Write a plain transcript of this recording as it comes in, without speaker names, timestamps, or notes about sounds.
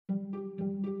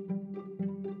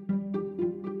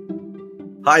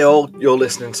Hi all, you're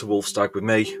listening to Wolfstag with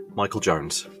me, Michael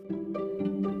Jones.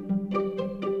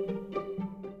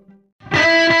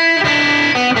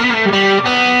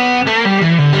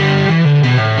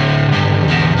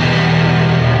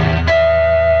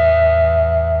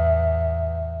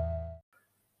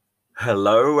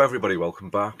 Hello everybody, welcome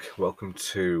back. Welcome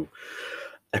to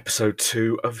episode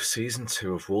 2 of season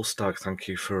 2 of Wolfstag. Thank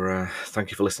you for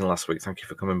listening last week. Thank you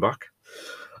for coming back.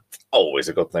 Always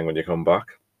a good thing when you come back.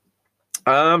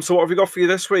 So what have we got for you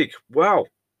this week? Well,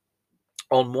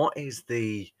 on what is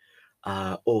the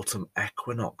autumn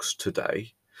equinox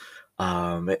today?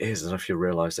 It is, I don't know if you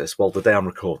realise this. Well, the day I'm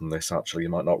recording this, actually, you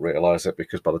might not realise it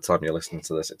because by the time you're listening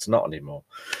to this, it's not anymore.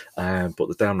 But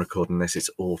the day I'm recording this, it's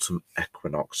autumn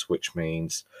equinox, which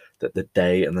means that the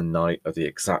day and the night are the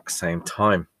exact same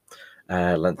time,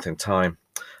 length in time.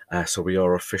 So we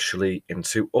are officially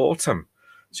into autumn.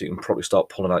 So you can probably start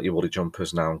pulling out your woolly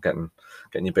jumpers now and getting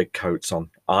your big coats on.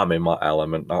 I'm in my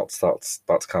element. That's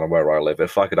kind of where I live.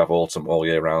 If I could have autumn all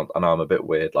year round, I know I'm a bit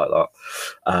weird like that,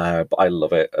 but I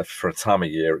love it. For a time of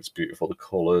year, it's beautiful. The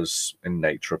colours in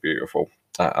nature are beautiful,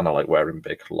 and I like wearing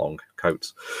big, long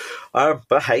coats.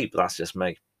 But hey, that's just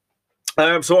me.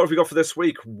 So what have we got for this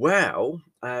week? Well,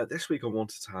 this week I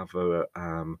wanted to have a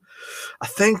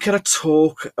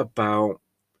talk about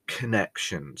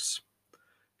connections,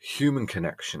 human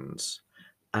connections,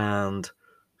 and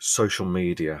social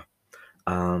media,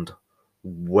 and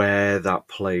where that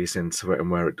plays into it and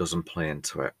where it doesn't play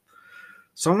into it.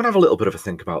 So I'm going to have a little bit of a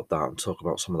think about that and talk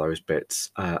about some of those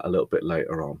bits a little bit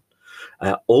later on.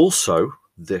 Also,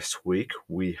 this week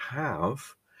we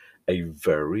have a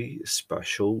very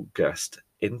special guest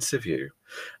interview,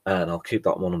 and I'll keep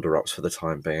that one under wraps for the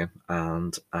time being,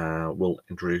 and we'll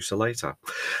introduce her later.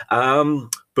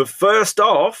 But first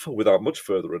off, without much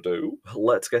further ado,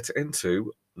 let's get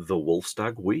into the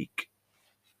Wolfstag week.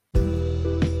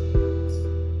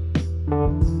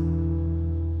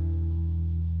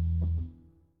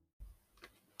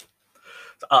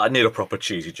 I need a proper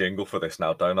cheesy jingle for this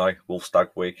now, don't I? Wolfstag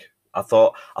week. I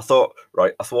thought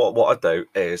what I'd do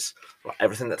is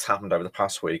everything that's happened over the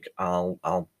past week,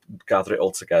 I'll gather it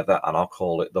all together and I'll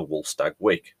call it the Wolfstag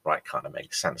week. Right, kind of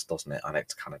makes sense, doesn't it? And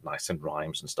it's kind of nice and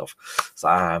rhymes and stuff. So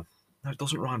no, it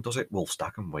doesn't rhyme, does it?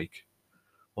 Wolfstag and week.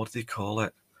 What did he call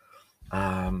it?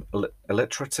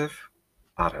 Alliterative?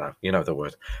 I don't know. You know the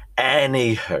word.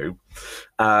 Anywho,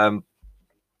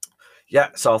 yeah,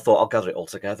 so I thought I'll gather it all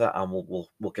together and we'll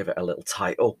give it a little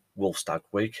title, Wolfstag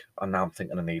Week. And now I'm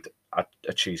thinking I need a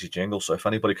cheesy jingle. So if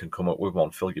anybody can come up with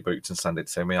one, fill your boots and send it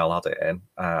to me. I'll add it in.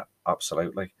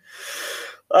 Absolutely.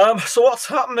 So what's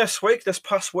happened this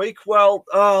past week? Well,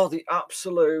 the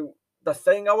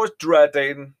thing I was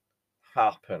dreading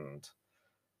happened.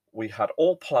 We had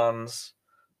all plans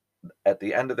at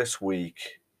the end of this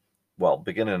week, well,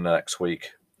 beginning of next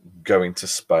week, going to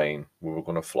Spain. We were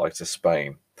going to fly to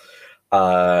Spain.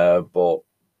 But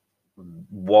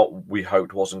what we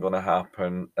hoped wasn't going to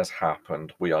happen has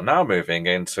happened. We are now moving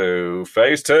into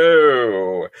phase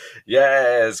 2.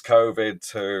 Yes,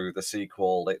 COVID-2, the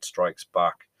sequel, it strikes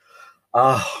back.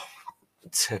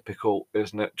 Typical,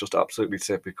 isn't it? Just absolutely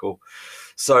typical.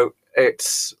 So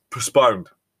it's postponed,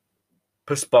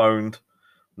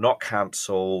 not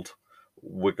cancelled.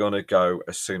 We're going to go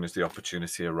as soon as the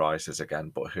opportunity arises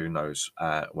again, but who knows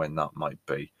when that might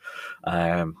be.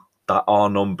 That our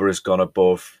number has gone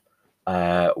above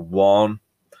 1.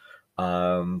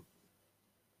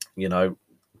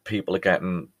 People are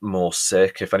getting more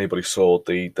sick. If anybody saw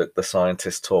the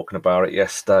scientists talking about it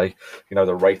yesterday,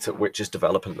 the rate at which it's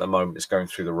developing at the moment is going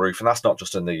through the roof. And that's not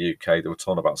just in the UK. They were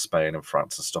talking about Spain and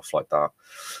France and stuff like that.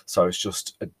 So it's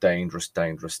just a dangerous,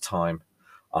 dangerous time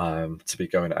to be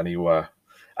going anywhere.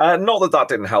 Not that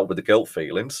didn't help with the guilt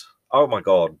feelings. Oh my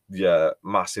God, yeah,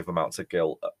 massive amounts of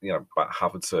guilt, about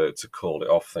having to call it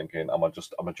off, thinking, am I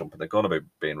jumping the gun? Am I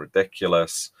being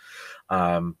ridiculous?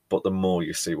 But the more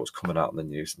you see what's coming out in the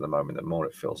news at the moment, the more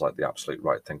it feels like the absolute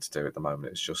right thing to do at the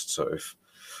moment. It's just sort of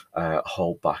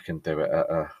hold back and do it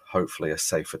at hopefully a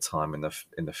safer time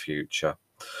in the future.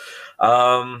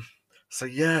 So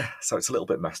it's a little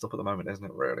bit messed up at the moment, isn't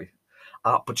it, really?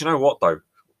 But you know what, though?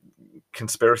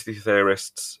 Conspiracy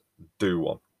theorists do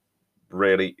one.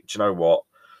 Really, do you know what?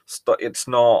 It's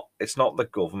not the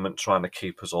government trying to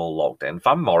keep us all logged in.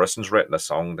 Van Morrison's written a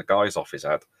song. The guy's off his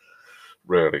head.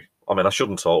 Really. I mean, I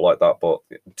shouldn't talk like that, but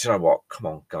do you know what? Come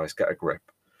on, guys, get a grip.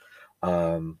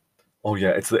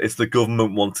 It's the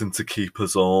government wanting to keep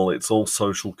us all. It's all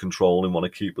social control and want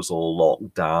to keep us all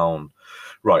locked down.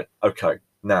 Right. Okay.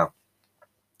 Now,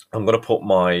 I'm going to put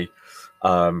my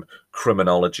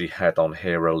criminology head on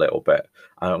here a little bit.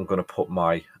 I'm going to put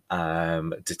my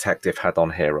detective head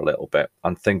on here a little bit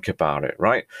and think about it,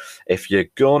 right? If you're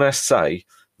gonna say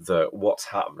that what's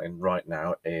happening right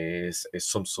now is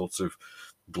some sort of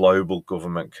global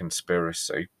government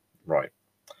conspiracy, right?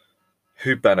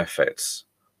 Who benefits?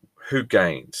 Who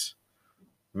gains?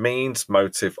 Means,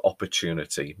 motive,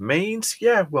 opportunity. Means,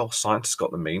 yeah, well, scientists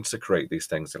got the means to create these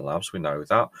things in labs. We know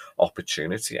that.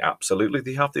 Opportunity, absolutely.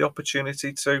 They have the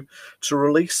opportunity to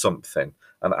release something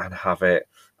and have it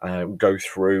go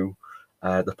through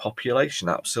the population.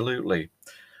 Absolutely.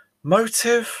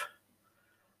 Motive.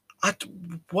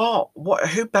 What?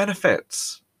 Who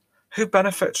benefits? Who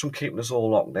benefits from keeping us all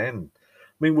locked in?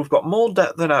 I mean, we've got more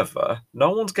debt than ever.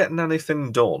 No one's getting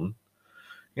anything done.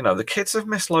 You know, the kids have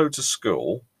missed loads of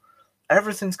school.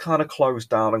 Everything's kind of closed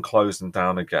down and closing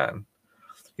down again.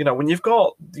 You know, when you've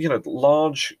got,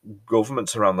 large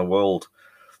governments around the world,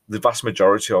 the vast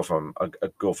majority of them are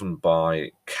governed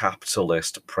by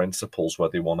capitalist principles where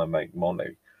they want to make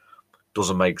money.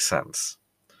 Doesn't make sense.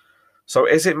 So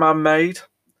is it man-made?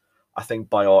 I think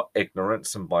by our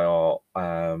ignorance and by our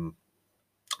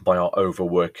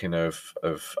overworking of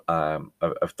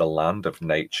the land, of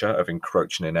nature, of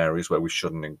encroaching in areas where we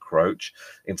shouldn't encroach,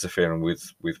 interfering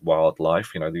with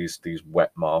wildlife. You know, these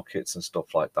wet markets and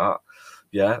stuff like that.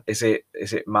 Yeah, is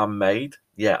it man-made?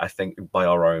 Yeah, I think by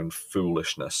our own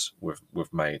foolishness we've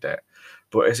made it.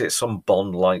 But is it some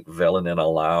Bond-like villain in a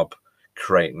lab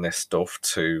creating this stuff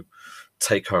to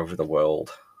take over the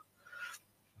world?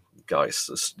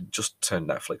 Guys, just turn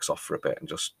Netflix off for a bit and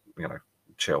just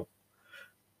chill.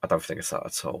 I don't think it's that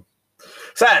at all.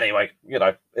 So anyway,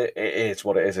 it is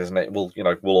what it is, isn't it? We'll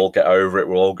all get over it.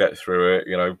 We'll all get through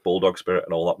it. Bulldog spirit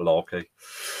and all that malarkey.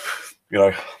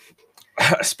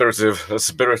 A spirit of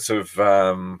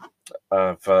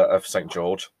St.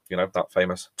 George. That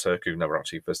famous Turk who never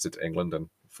actually visited England and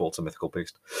fought a mythical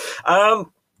beast.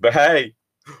 But hey,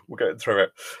 we're getting through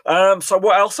it. So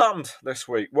what else happened this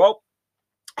week? Well,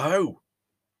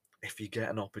 if you get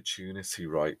an opportunity,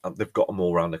 right, they've got them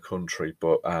all around the country,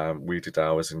 but we did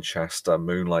ours in Chester.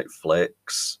 Moonlight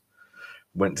Flicks.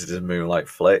 Went to the Moonlight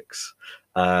Flicks.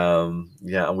 And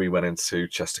we went into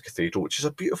Chester Cathedral, which is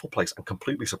a beautiful place, and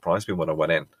completely surprised me when I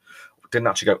went in. Didn't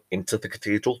actually go into the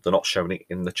cathedral. They're not showing it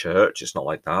in the church. It's not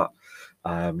like that.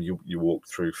 You walk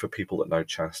through, for people that know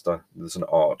Chester, there's an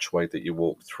archway that you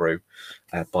walk through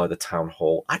by the town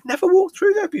hall. I'd never walked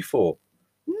through there before.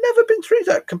 Never been through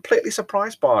that. Completely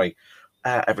surprised by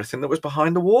everything that was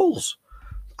behind the walls.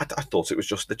 I thought it was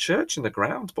just the church in the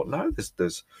ground, but no,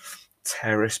 there's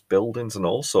terrace buildings and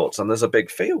all sorts, and there's a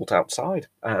big field outside,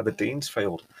 the Dean's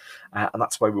Field, and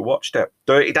that's where we watched it.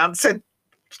 Dirty Dancing,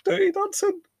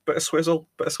 bit of Swizzle,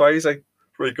 bit of Swayze,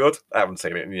 really good. I haven't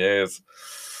seen it in years.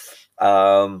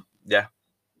 So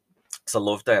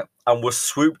loved it, and was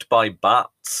swooped by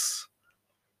bats.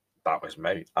 That was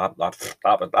me. That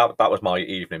was my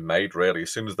evening made, really.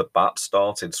 As soon as the bats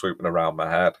started swooping around my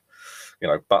head,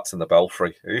 bats in the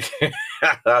belfry. It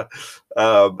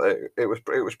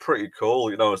was pretty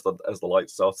cool. As the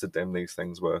lights started to dim, these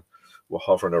things were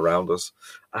hovering around us.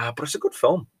 But it's a good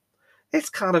film.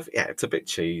 It's kind of it's a bit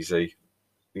cheesy.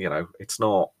 It's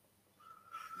not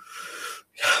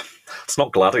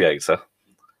Gladiator.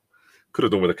 Could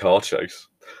have done with a car chase.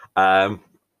 But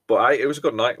it was a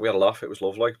good night. We had a laugh. It was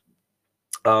lovely.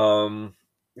 So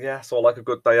I like a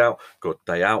good day out. Good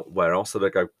day out. Where else did I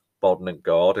go? Bodden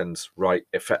Gardens. Right.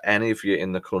 If for any of you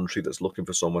in the country that's looking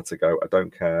for somewhere to go, I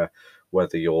don't care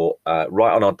whether you're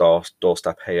right on our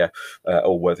doorstep here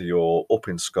or whether you're up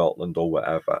in Scotland or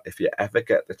whatever. If you ever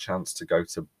get the chance to go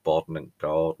to Bodden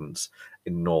Gardens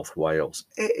in North Wales,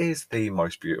 it is the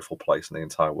most beautiful place in the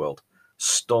entire world.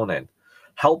 Stunning.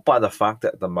 Helped by the fact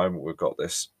that at the moment we've got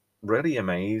this really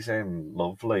amazing,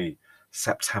 lovely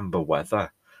September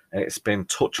weather. And it's been,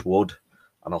 touch wood,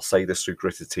 and I'll say this through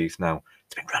gritted teeth now,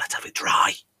 it's been relatively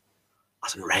dry.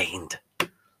 Hasn't rained.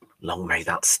 Long may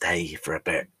that stay for a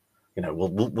bit.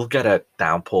 We'll get a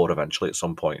downpour eventually at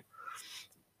some point.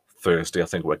 Thursday, I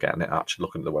think we're getting it, actually,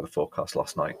 looking at the weather forecast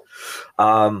last night.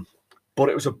 But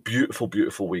it was a beautiful,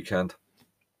 beautiful weekend.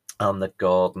 And the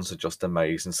gardens are just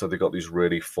amazing. So they've got these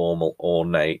really formal,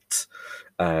 ornate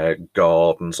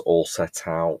gardens all set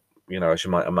out, as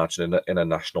you might imagine in a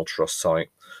National Trust site.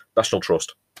 National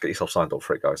Trust, get yourself signed up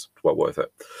for it, guys. It's well worth it.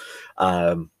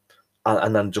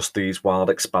 And then just these wild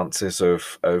expanses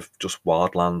of just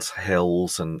wildlands,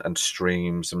 hills and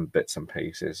streams and bits and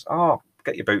pieces. Oh,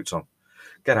 get your boots on.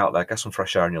 Get out there, get some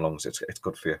fresh air in your lungs. It's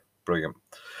good for you. Brilliant.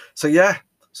 So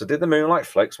did the Moonlight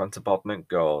Flicks, went to Bodden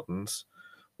Gardens.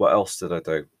 What else did I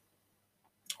do?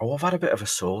 Oh, I've had a bit of a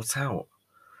sort out.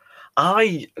 Do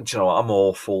you know, I'm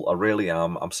awful. I really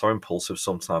am. I'm so impulsive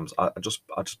sometimes. I just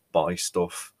buy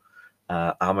stuff.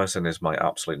 Amazon is my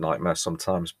absolute nightmare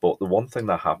sometimes. But the one thing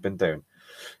that I have been doing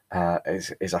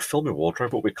is I fill my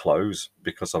wardrobe up with clothes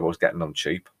because I was getting them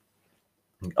cheap.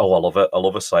 Oh, I love it. I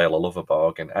love a sale. I love a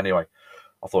bargain. Anyway,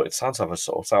 I thought it's time to have a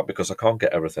sort out because I can't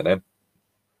get everything in.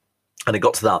 And it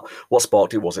got to that. What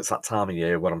sparked it was it's that time of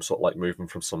year when I'm sort of like moving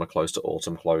from summer clothes to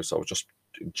autumn clothes. So I was just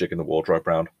jigging the wardrobe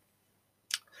round.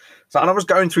 So, and I was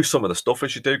going through some of the stuff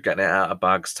as you do, getting it out of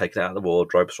bags, taking it out of the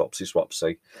wardrobe,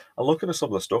 swapsy, and looking at some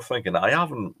of the stuff, thinking I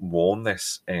haven't worn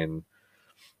this in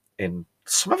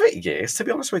some of it years. To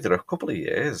be honest with you, a couple of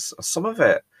years. Some of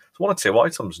it, one or two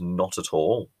items, not at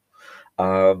all.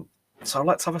 Um, so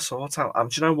let's have a sort out. And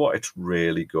do you know what? It's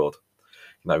really good.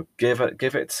 Give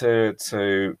it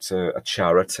to a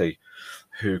charity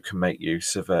who can make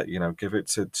use of it. Give it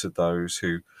to those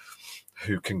who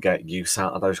can get use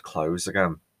out of those clothes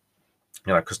again.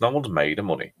 Because no one's made of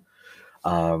money.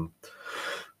 Um,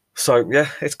 so yeah,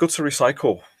 it's good to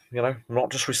recycle. Not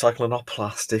just recycling our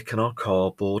plastic and our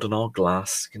cardboard and our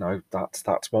glass.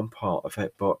 That's one part of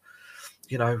it. But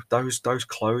those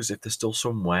clothes, if there's still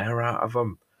some wear out of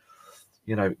them,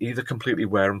 either completely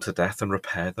wear them to death and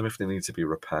repair them if they need to be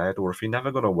repaired, or if you're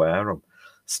never going to wear them,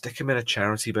 stick them in a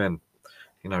charity bin.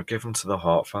 Give them to the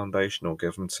Heart Foundation or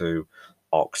give them to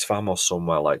Oxfam or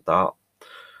somewhere like that.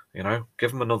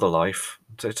 Give them another life.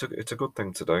 It's a good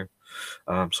thing to do.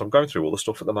 So I'm going through all the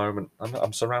stuff at the moment.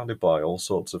 I'm surrounded by all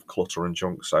sorts of clutter and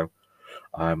junk. So,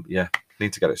 yeah,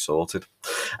 need to get it sorted.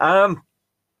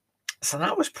 So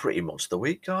that was pretty much the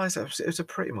week, guys. It was a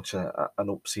pretty much an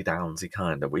upsy downsy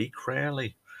kind of week,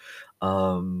 really.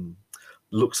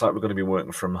 Looks like we're going to be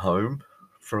working from home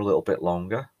for a little bit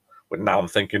longer. But now I'm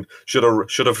thinking, should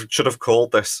have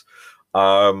called this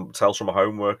Tales from a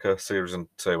Home Worker Season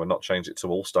 2 and not change it to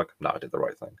Woolstag. No, I did the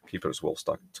right thing. Keep it as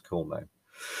Woolstag. It's a cool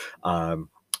name.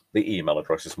 The email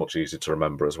address is much easier to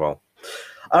remember as well.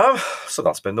 So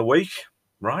that's been the week,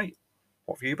 right?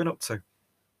 What have you been up to?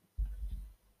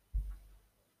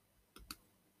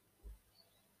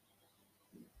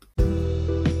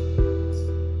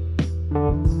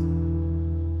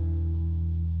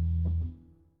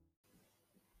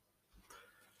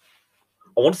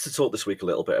 I wanted to talk this week a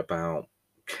little bit about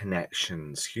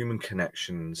connections, human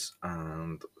connections,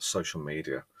 and social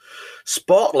media.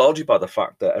 Sparked largely by the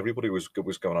fact that everybody was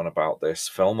going on about this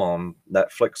film on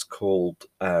Netflix called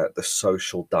The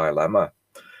Social Dilemma,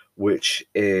 which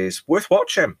is worth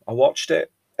watching. I watched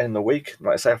it in the week,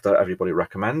 like I say, after everybody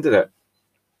recommended it.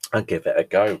 And give it a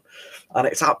go. And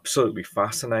it's absolutely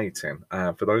fascinating.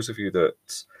 For those of you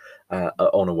that are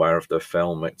unaware of the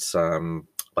film, it's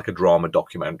like a drama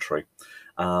documentary.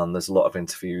 And there's a lot of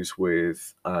interviews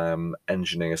with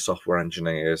engineers, software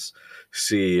engineers,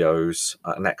 CEOs,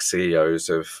 and ex-CEOs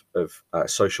of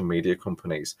social media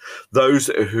companies. Those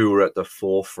who are at the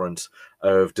forefront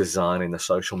of designing the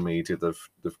social media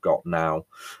they've got now.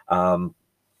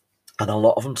 And a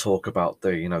lot of them talk about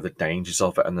the dangers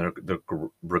of it and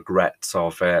the regrets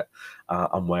of it,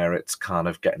 and where it's kind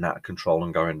of getting out of control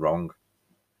and going wrong.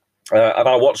 And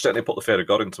I watched it and it put the fear of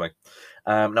God into me.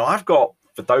 Now I've got,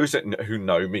 for those who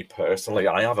know me personally,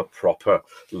 I have a proper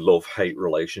love-hate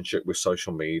relationship with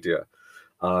social media.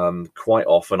 Quite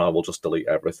often I will just delete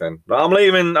everything. I'm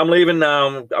leaving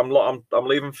now. I'm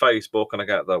leaving Facebook, and I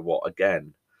get the what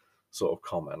again sort of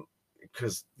comment,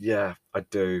 because yeah, I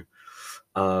do.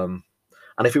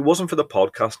 And if it wasn't for the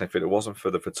podcast, and if it wasn't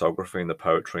for the photography and the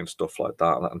poetry and stuff like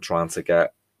that, and trying to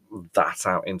get that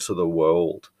out into the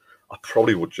world, I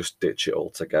probably would just ditch it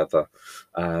altogether.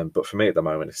 But for me at the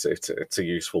moment, it's a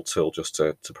useful tool just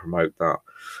to promote that.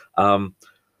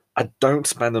 I don't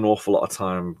spend an awful lot of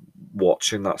time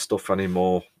watching that stuff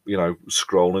anymore,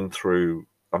 scrolling through.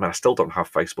 I mean, I still don't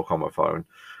have Facebook on my phone.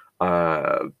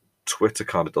 Twitter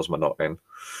kind of does my nut in.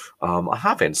 I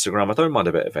have Instagram. I don't mind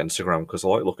a bit of Instagram because I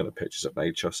like looking at pictures of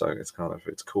nature, so it's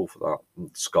cool for that.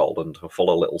 And Scotland, I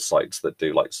follow little sites that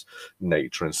do like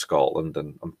nature in Scotland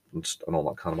and all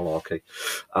that kind of malarkey.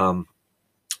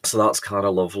 So that's kind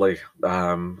of lovely.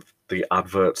 The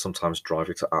adverts sometimes drive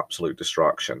you to absolute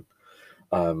distraction,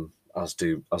 as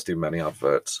do many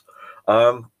adverts.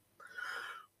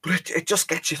 But it just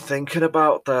gets you thinking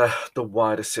about the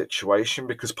wider situation,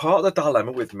 because part of the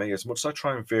dilemma with me, as much as I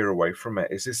try and veer away from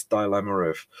it, is this dilemma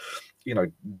of,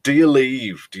 do you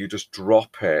leave? Do you just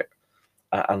drop it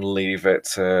and leave it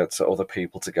to other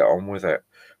people to get on with it?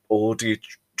 Or do you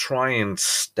try and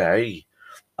stay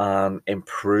and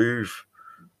improve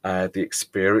the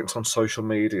experience on social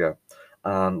media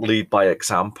and lead by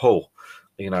example,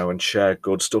 and share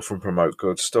good stuff and promote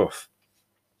good stuff?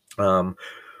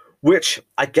 Which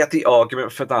I get the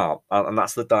argument for that, and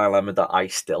that's the dilemma that I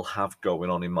still have going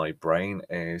on in my brain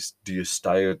is, do you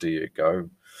stay or do you go?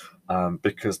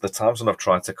 Because the times when I've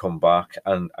tried to come back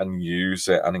and use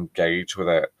it and engage with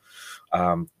it,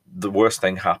 the worst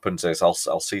thing happens is I'll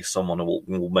see someone who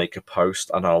will make a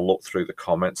post and I'll look through the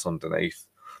comments underneath.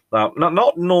 Now,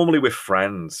 not normally with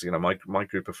friends, my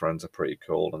group of friends are pretty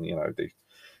cool, and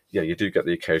you do get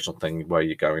the occasional thing where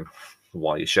you're going,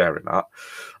 why are you sharing that?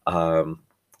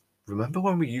 Remember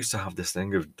when we used to have this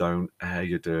thing of don't air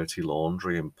your dirty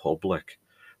laundry in public?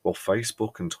 Well,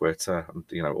 Facebook and Twitter and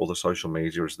other social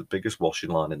media is the biggest washing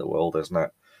line in the world, isn't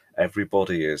it?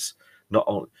 Everybody is not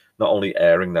only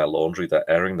airing their laundry, they're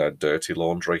airing their dirty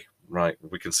laundry. Right?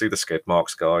 We can see the skid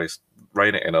marks, guys.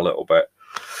 Rein it in a little bit.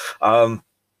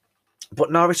 But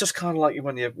no, it's just kind of like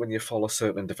when you follow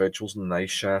certain individuals and they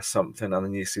share something, and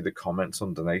then you see the comments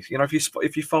underneath.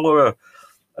 If you follow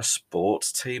a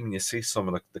sports team and you see some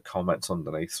of the comments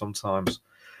underneath sometimes,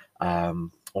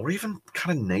 or even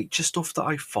kind of nature stuff that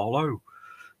I follow,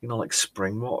 like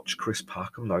Springwatch, Chris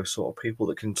Packham, those sort of people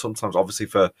that can sometimes, obviously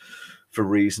for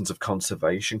reasons of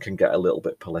conservation, can get a little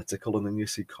bit political, and then you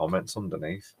see comments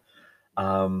underneath.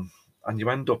 And you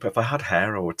end up, if I had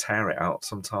hair, I would tear it out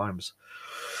sometimes.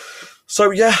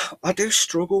 So yeah, I do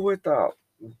struggle with that.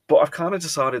 But I've kind of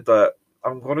decided that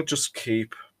I'm going to just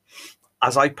keep,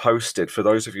 as I posted, for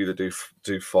those of you that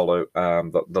do follow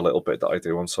the little bit that I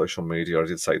do on social media, I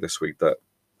did say this week that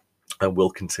I will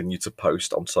continue to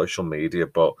post on social media,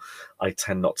 but I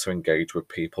tend not to engage with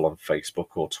people on Facebook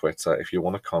or Twitter. If you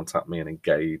want to contact me and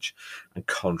engage and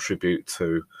contribute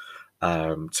to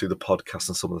the podcast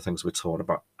and some of the things we're talking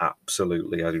about,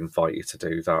 absolutely, I'd invite you to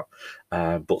do that.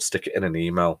 But stick it in an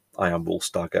email. I am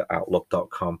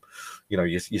woolstag@outlook.com.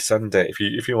 You send it,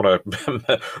 if you want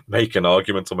to make an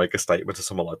argument or make a statement or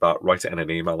something like that, write it in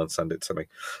an email and send it to me,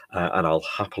 and I'll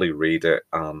happily read it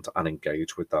and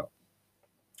engage with that.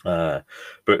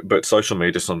 But social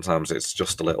media, sometimes it's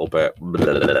just a little bit,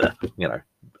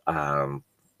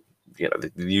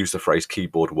 they use the phrase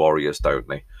keyboard warriors, don't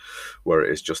they? Where it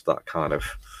is just that kind of,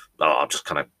 I'll just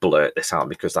kind of blurt this out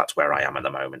because that's where I am at the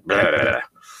moment.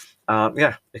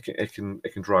 It can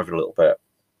drive it a little bit.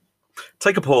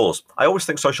 Take a pause. I always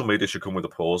think social media should come with a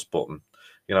pause button.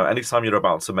 Anytime you're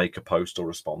about to make a post or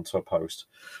respond to a post,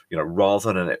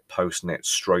 rather than it posting it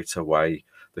straight away,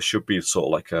 there should be sort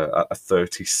of like a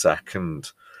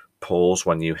 30-second pause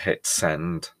when you hit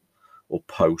send or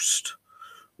post,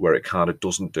 where it kind of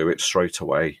doesn't do it straight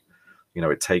away.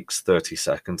 It takes 30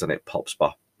 seconds and it pops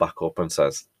back up and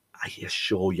says, are you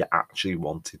sure you actually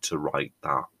wanted to write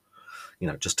that?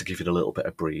 Just to give it a little bit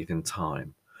of breathing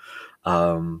time.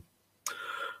 But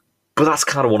that's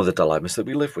kind of one of the dilemmas that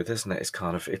we live with, isn't it? It's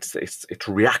kind of, it's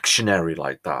reactionary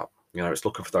like that. It's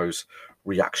looking for those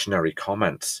reactionary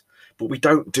comments. But we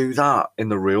don't do that in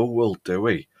the real world, do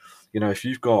we? If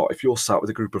you're sat with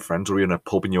a group of friends or you're in a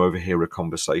pub and you overhear a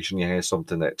conversation, you hear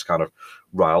something that kind of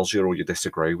riles you or you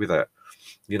disagree with it,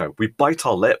 we bite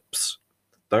our lips,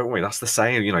 don't we? That's the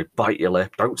saying, bite your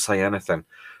lip, don't say anything.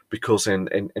 Because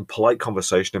in polite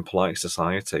conversation, in polite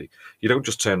society, you don't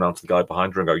just turn around to the guy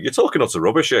behind you and go, you're talking utter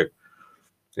rubbish, you.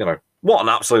 What an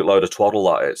absolute load of twaddle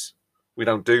that is. We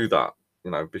don't do that,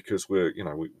 because we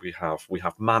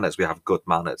have manners, we have good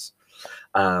manners.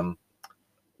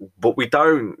 But we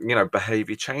don't,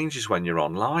 behavior changes when you're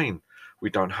online. We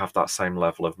don't have that same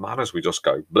level of manners. We just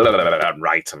go, blah, blah, blah, blah,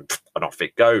 right, and off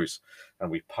it goes.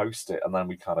 And we post it, and then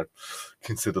we kind of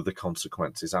consider the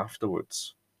consequences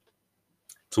afterwards.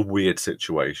 It's a weird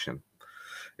situation.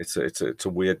 It's a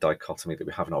weird dichotomy that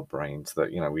we have in our brains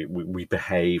that, we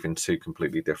behave in two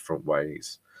completely different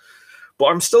ways. But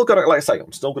I'm still going to, like I say,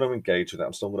 I'm still going to engage with it.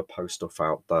 I'm still going to post stuff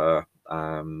out there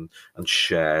and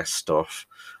share stuff.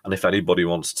 And if anybody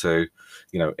wants to,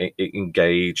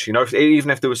 engage, even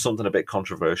if there was something a bit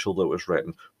controversial that was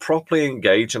written, properly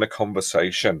engage in a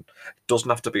conversation. It doesn't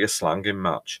have to be a slanging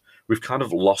match. We've kind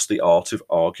of lost the art of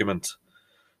argument.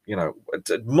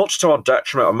 Much to our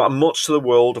detriment, much to the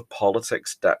world of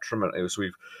politics' detriment, is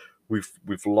we've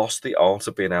lost the art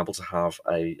of being able to have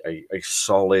a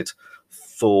solid,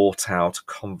 thought out,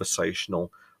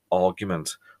 conversational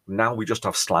argument. Now we just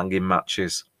have slanging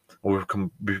matches. We've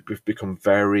become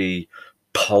very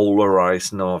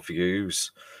polarized in our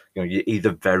views. You're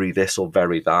either very this or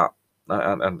very that,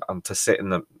 and to sit in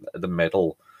the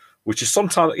middle, which is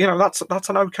sometimes, that's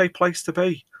an okay place to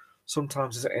be.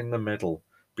 Sometimes it's in the middle,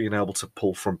 being able to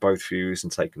pull from both views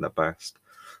and taking the best.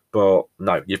 But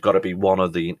no, you've got to be one or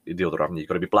the other, haven't you? You've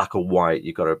got to be black or white.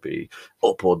 You've got to be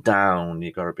up or down.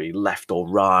 You've got to be left or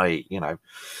right.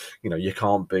 You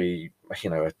can't be,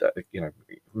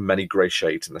 many grey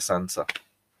shades in the centre.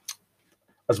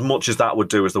 as much as that would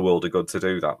do us the world of good to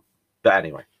do that. But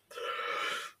anyway,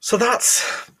 so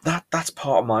that's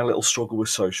part of my little struggle with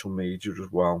social media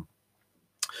as well.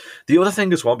 The other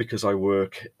thing as well, because I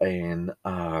work in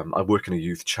a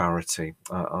youth charity,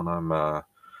 and I'm a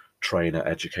trainer,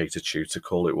 educator, tutor,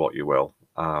 call it what you will.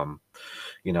 And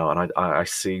I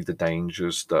see the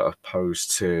dangers that are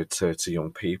posed to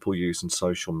young people using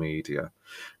social media.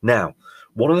 Now,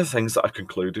 one of the things that I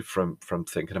concluded from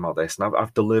thinking about this, and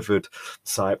I've delivered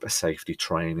cyber safety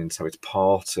training, so it's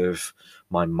part of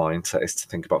my mindset is to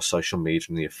think about social media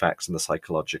and the effects and the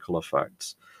psychological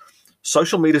effects.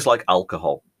 Social media is like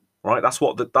alcohol, right? That's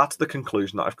the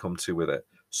conclusion that I've come to with it.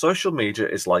 Social media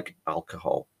is like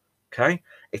alcohol. Okay,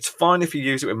 it's fine if you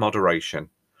use it with moderation.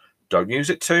 Don't use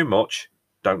it too much.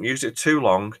 Don't use it too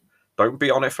long. Don't be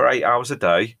on it for 8 hours a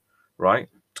day, right?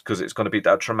 Because it's going to be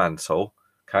detrimental.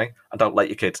 Okay, and don't let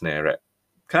your kids near it.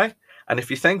 Okay, and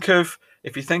if you think of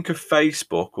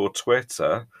Facebook or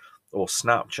Twitter or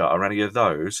Snapchat or any of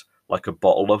those like a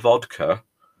bottle of vodka,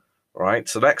 right?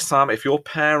 So next time, if your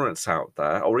parents out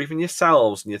there or even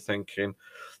yourselves and you're thinking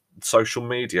social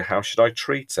media, how should I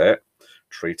treat it?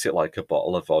 Treat it like a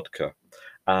bottle of vodka.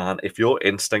 And if your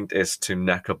instinct is to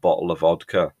neck a bottle of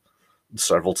vodka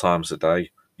several times a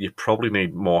day, you probably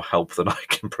need more help than I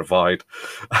can provide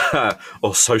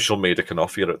or social media can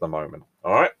offer you at the moment.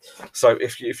 All right. So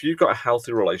if you've got a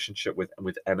healthy relationship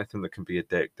with anything that can be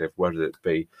addictive, whether it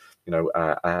be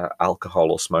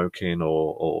alcohol or smoking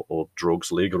or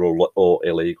drugs, legal or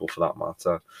illegal for that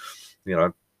matter,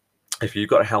 if you've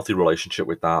got a healthy relationship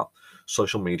with that,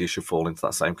 social media should fall into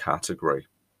that same category.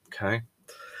 Okay.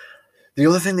 The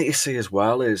other thing that you see as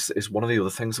well is one of the other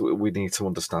things that we need to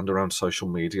understand around social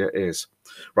media is,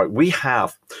 right, we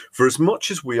have, for as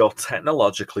much as we are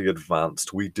technologically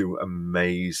advanced, we do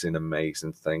amazing,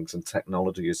 amazing things, and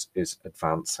technology is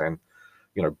advancing,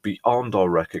 beyond our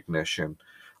recognition.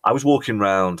 I was walking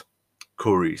around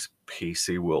Curry's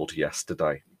PC World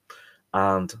yesterday,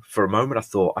 and for a moment I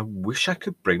thought, I wish I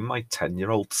could bring my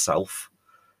 10-year-old self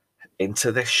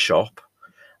into this shop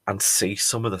and see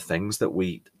some of the things that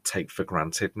we take for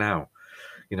granted now.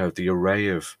 The array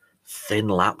of thin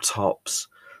laptops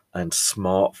and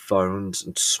smartphones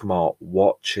and smart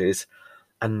watches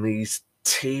and these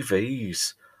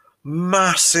TVs,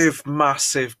 massive,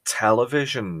 massive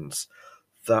televisions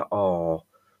that are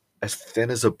as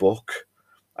thin as a book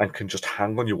and can just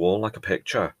hang on your wall like a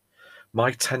picture.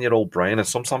 My 10-year-old brain, and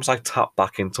sometimes I tap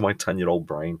back into my 10-year-old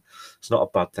brain. It's not a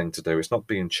bad thing to do. It's not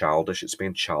being childish. It's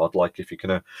being childlike. If you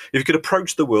can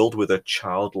approach the world with a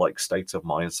childlike state of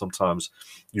mind, sometimes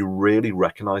you really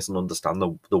recognize and understand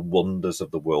the wonders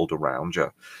of the world around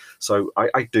you. So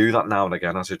I do that now and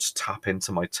again as I just tap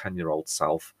into my 10-year-old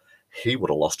self. He would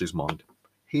have lost his mind.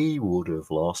 He would have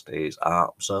lost his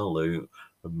absolute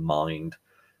mind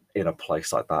in a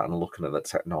place like that and looking at the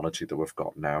technology that we've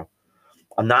got now.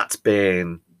 And that's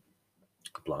been,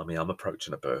 blimey, I'm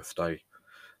approaching a birthday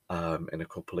in a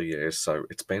couple of years. So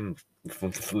it's been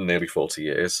nearly 40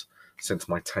 years since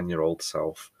my 10-year-old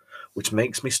self, which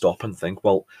makes me stop and think,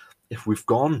 well, if we've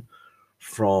gone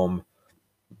from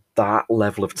that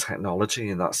level of technology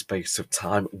in that space of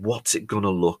time, what's it going to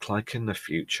look like in the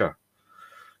future?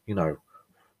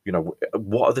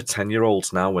 What are the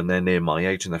 10-year-olds now when they're near my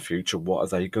age in the future? What are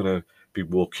they going to be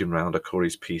walking around a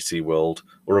Curry's PC World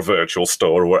or a virtual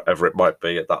store or whatever it might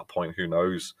be at that point? Who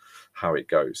knows how it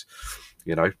goes,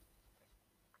 but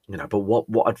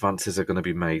what advances are going to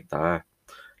be made there?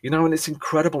 And it's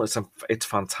incredible. It's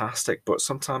fantastic, but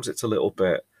sometimes it's a little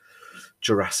bit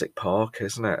Jurassic Park,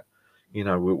 isn't it?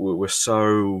 We're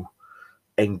so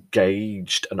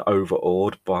engaged and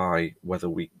overawed by whether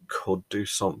we could do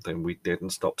something, we didn't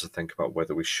stop to think about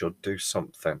whether we should do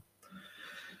something.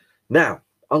 Now,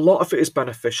 a lot of it is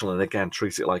beneficial, and again,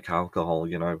 treat it like alcohol.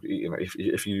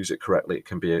 If you use it correctly, it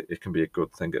can be a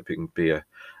good thing. It can be a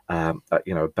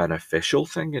beneficial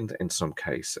thing in some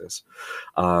cases.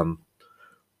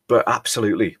 But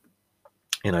absolutely,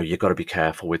 you've got to be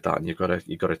careful with that, and you've got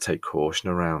to take caution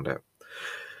around it.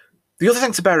 The other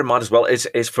thing to bear in mind as well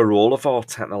is for all of our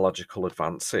technological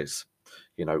advances,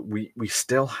 we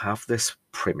still have this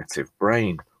primitive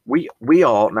brain. We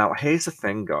are now. Here's the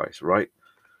thing, guys. Right.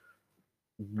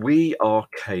 We are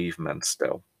cavemen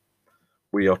still.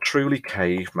 We are truly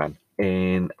cavemen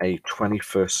in a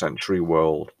 21st century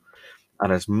world.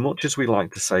 And as much as we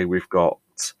like to say we've got,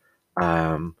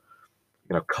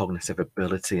 cognitive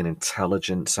ability and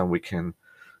intelligence, and we can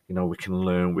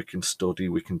learn, we can study,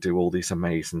 we can do all these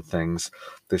amazing things,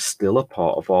 there's still a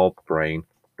part of our brain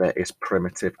that is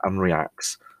primitive and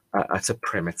reacts at a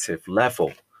primitive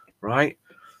level, right?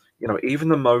 Even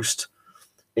the most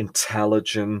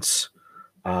intelligent,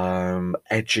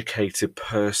 educated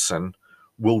person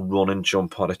will run and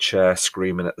jump on a chair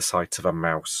screaming at the sight of a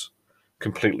mouse,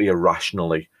 completely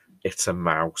irrationally. It's a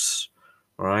mouse,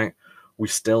 right? We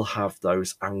still have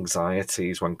those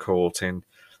anxieties when caught in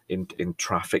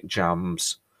traffic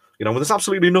jams, when there's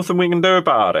absolutely nothing we can do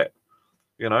about it,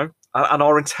 and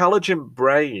our intelligent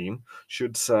brain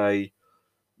should say,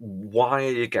 why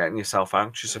are you getting yourself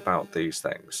anxious about these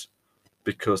things?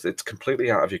 Because it's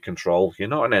completely out of your control. You're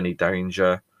not in any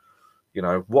danger.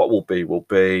 What will be will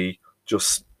be.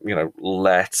 Just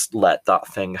let that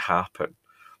thing happen.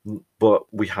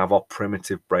 But we have our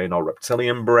primitive brain, our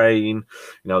reptilian brain,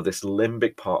 this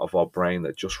limbic part of our brain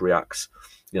that just reacts,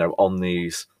 on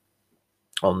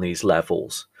these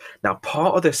levels. Now,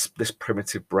 part of this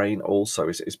primitive brain also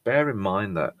is bear in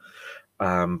mind that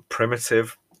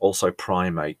primitive, also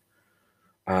primate.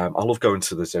 I love going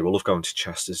to the zoo. I love going to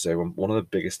Chester Zoo, and one of the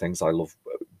biggest things I love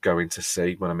going to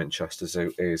see when I'm in Chester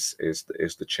Zoo is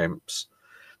the chimps.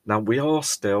 Now, we are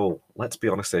still, let's be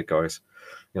honest here, guys.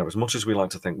 As much as we like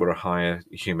to think we're a higher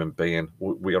human being,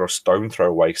 we are a stone throw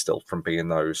away still from being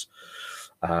those,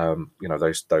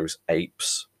 those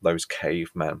apes, those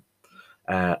cavemen.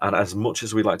 And as much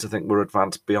as we like to think we're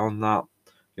advanced beyond that,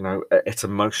 at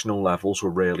emotional levels, we're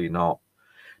really not.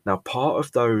 Now, part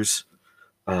of those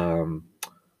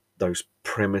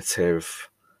primitive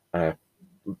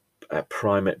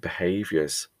primate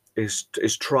behaviors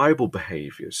is tribal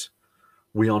behaviors.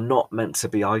 We are not meant to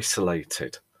be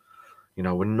isolated.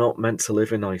 We're not meant to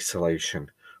live in isolation.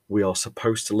 We are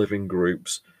supposed to live in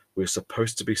groups. We're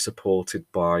supposed to be supported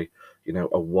by,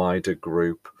 a wider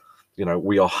group.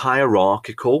 We are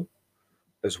hierarchical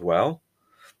as well.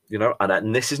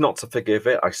 And this is not to forgive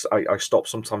it. I stop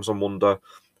sometimes and wonder,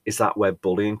 is that where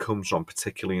bullying comes from,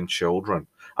 particularly in children?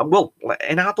 And well,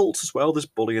 in adults as well, there's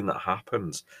bullying that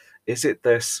happens. Is it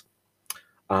this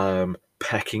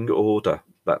pecking order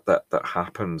that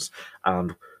happens?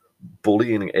 And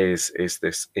bullying is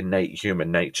this innate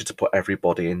human nature to put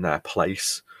everybody in their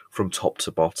place from top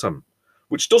to bottom,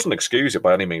 which doesn't excuse it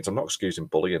by any means. I'm not excusing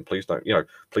bullying. Please don't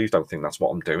think that's what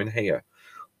I'm doing here.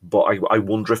 But I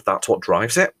wonder if that's what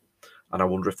drives it, and I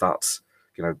wonder if that's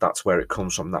that's where it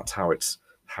comes from. That's how it's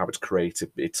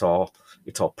created. It's our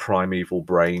primeval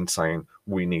brain saying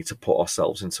we need to put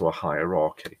ourselves into a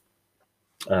hierarchy.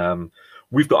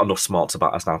 We've got enough smarts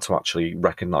about us now to actually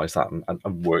recognise that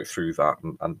and work through that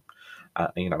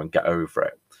and get over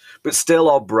it. But still,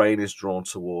 our brain is drawn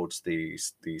towards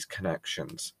these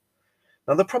connections.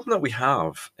 Now, the problem that we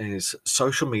have is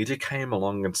social media came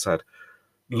along and said,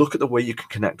 look at the way you can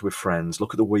connect with friends.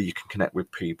 Look at the way you can connect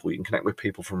with people. You can connect with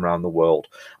people from around the world.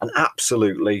 And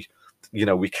absolutely,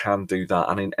 we can do that.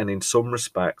 And in some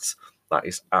respects, that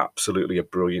is absolutely a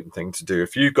brilliant thing to do.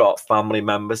 If you've got family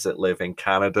members that live in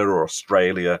Canada or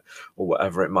Australia or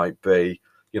whatever it might be,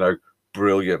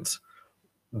 brilliant.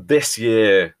 This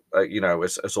year,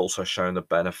 has also shown the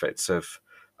benefits of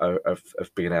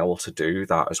being able to do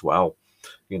that as well.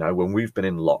 When we've been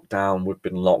in lockdown, we've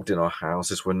been locked in our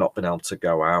houses, we've not been able to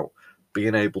go out,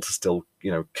 being able to still,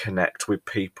 connect with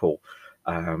people.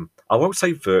 I won't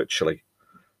say virtually,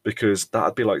 because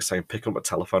that'd be like saying picking up a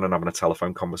telephone and having a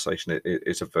telephone conversation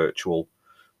is a virtual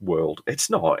world. It's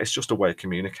not, it's just a way of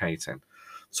communicating.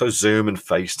 So Zoom and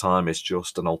FaceTime is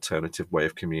just an alternative way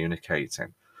of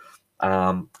communicating.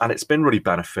 And it's been really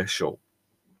beneficial.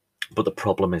 But the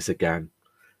problem is, again,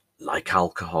 like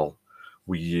alcohol,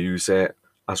 we use it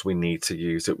as we need to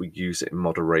use it. We use it in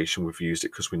moderation. We've used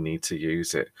it because we need to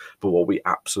use it. But what we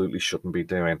absolutely shouldn't be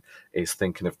doing is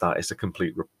thinking of that as a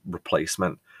complete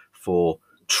replacement for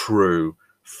true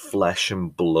flesh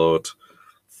and blood,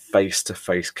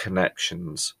 face-to-face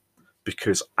connections,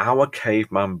 because our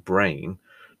caveman brain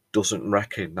doesn't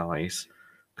recognize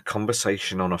a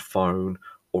conversation on a phone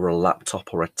or a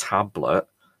laptop or a tablet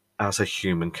as a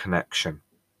human connection.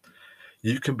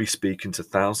 You can be speaking to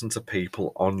thousands of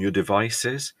people on your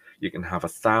devices. You can have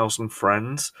 1,000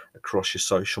 friends across your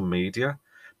social media.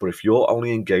 But if you're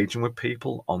only engaging with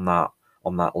people on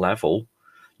that level,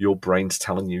 your brain's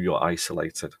telling you you're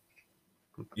isolated.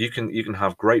 You can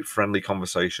have great friendly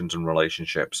conversations and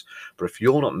relationships, but if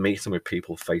you're not meeting with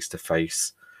people face to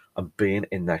face and being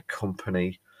in their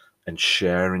company and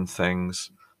sharing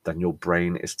things, then your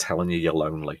brain is telling you you're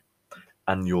lonely,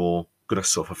 and you're going to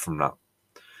suffer from that.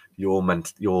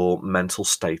 Your mental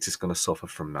state is going to suffer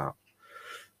from that.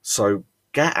 So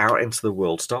get out into the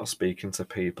world, start speaking to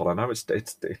people. I know it's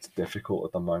difficult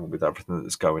at the moment with everything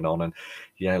that's going on, and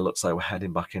yeah, it looks like we're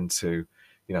heading back into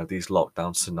these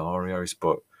lockdown scenarios.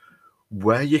 But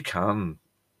where you can,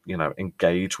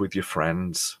 engage with your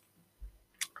friends,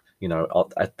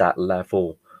 at that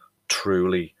level,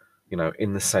 truly,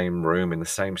 in the same room, in the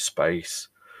same space,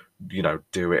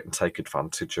 do it and take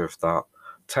advantage of that.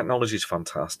 Technology is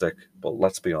fantastic, but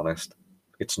let's be honest,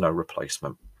 it's no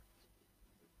replacement.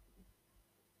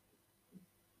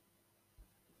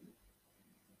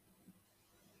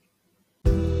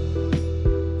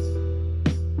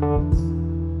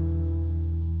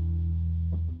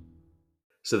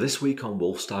 So this week on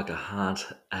Wolfstag, I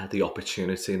had the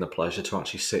opportunity and the pleasure to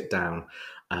actually sit down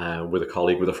with a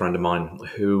colleague, with a friend of mine,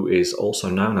 who is also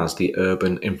known as the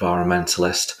urban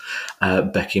environmentalist,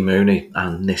 Becky Mooney,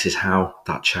 and this is how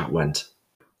that chat went.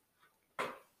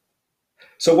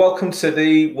 So welcome to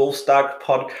the Wolfstag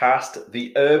podcast,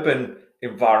 the urban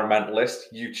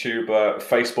environmentalist, YouTuber,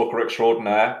 Facebooker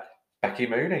extraordinaire, Becky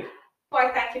Mooney. Why,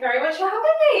 thank you very much for having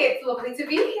me. It's lovely to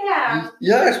be here.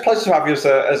 Yeah, it's a pleasure to have you as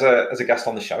a guest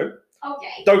on the show.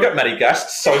 Okay. Don't get many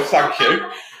guests, so thank you.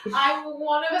 I'm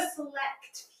one of a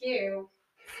select few.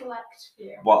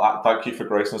 Well, thank you for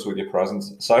gracing us with your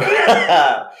presence. So,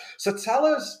 so tell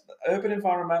us, urban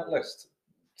environmentalist,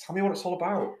 tell me what it's all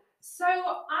about. So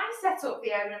I set up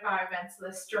the Urban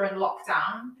Environmentalist during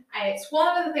lockdown. It's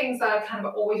one of the things that I kind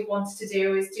of always wanted to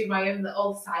do, is do my own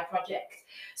little side project.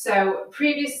 So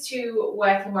previous to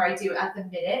working where I do at the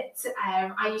minute,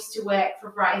 I used to work for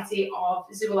a variety of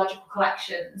zoological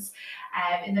collections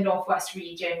in the Northwest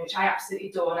region, which I absolutely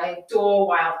adored. I adore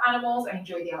wild animals, I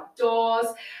enjoy the outdoors.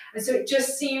 And so it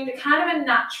just seemed kind of a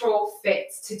natural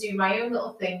fit to do my own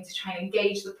little thing to try and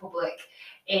engage the public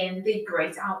in the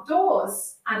great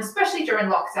outdoors. And especially during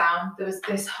lockdown, there was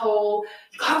this whole,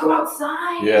 you can't go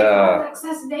outside, you can't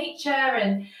access nature.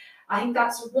 And I think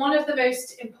that's one of the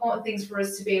most important things for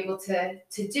us to be able to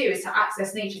do, is to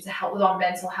access nature to help with our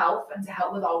mental health and to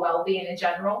help with our well-being in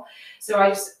general. So I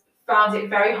just found it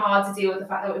very hard to deal with the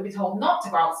fact that we'd be told not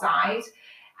to go outside.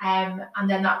 And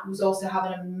then that was also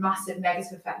having a massive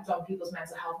negative effect on people's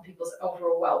mental health and people's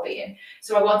overall well-being.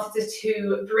 So I wanted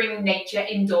to bring nature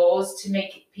indoors to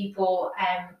make people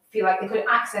feel like they could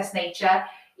access nature,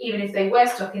 even if they were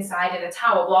stuck inside in a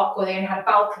tower block or they only had a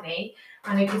balcony,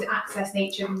 and they could access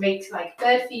nature and make like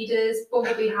bird feeders,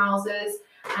 bumblebee houses.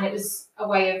 And it was a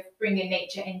way of bringing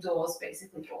nature indoors,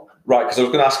 basically, for them. Right, because I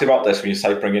was going to ask you about this when you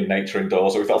say bringing nature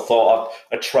indoors. I thought of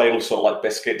a trail of sort of like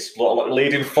biscuits, like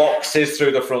leading foxes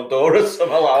through the front door or something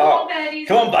like that.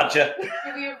 Come on, Badger.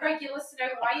 If you're a regular Snow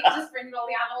White, just bringing all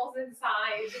the animals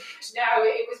inside. No,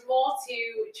 it was more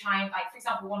to try and, like, for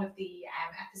example, one of the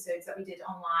episodes that we did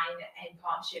online in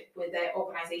partnership with an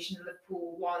organisation in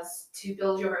Liverpool was to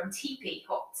build your own teepee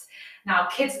hut. Now,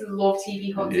 kids love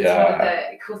teepee huts. It's one of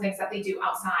the cool things that they do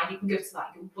outside. You can go to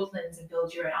like woodlands and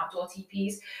build your own outdoor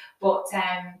teepees, but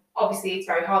obviously it's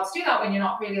very hard to do that when you're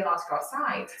not really allowed to go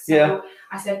outside. So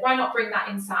I said, why not bring that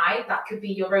inside? That could be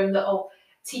your own little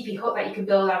teepee hut that you can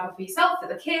build either for yourself, for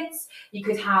the kids. You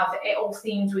could have it all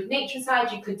themed with nature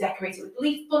inside. You could decorate it with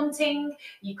leaf bunting.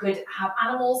 You could have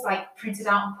animals like printed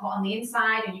out and put on the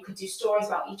inside, and you could do stories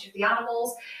about each of the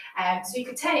animals. So you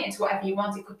could turn it into whatever you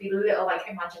want. It could be a little like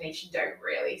imagination dome,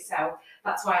 really. So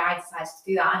that's why I decided to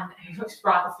do that, and it was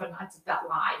rather fun. I did that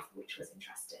live, which was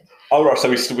interesting. Oh, right. So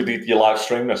we still did your live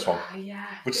stream this one. Yeah.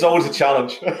 Which is always a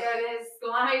challenge. Yeah, it is.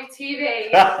 Live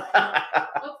TV.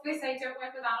 Look, they say don't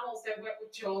work with animals, don't work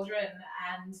with children,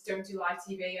 and don't do live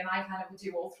TV. And I kind of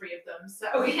do all three of them.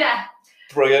 So yeah.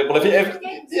 Brilliant. Well,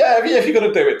 if you're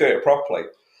going to do it properly.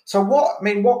 So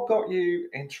what got you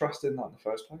interested in that in the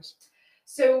first place?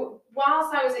 So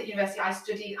whilst I was at university, I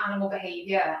studied animal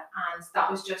behaviour, and that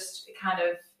was just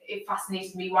it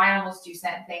fascinated me why animals do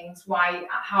certain things,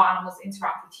 how animals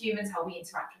interact with humans, how we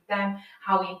interact with them,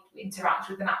 how we interact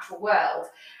with the natural world.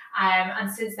 And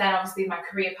since then, obviously, my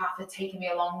career path had taken me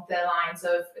along the lines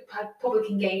of public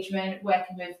engagement,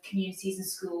 working with communities and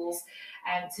schools,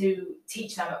 to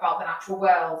teach them about the natural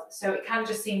world. So it kind of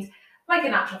just seemed like a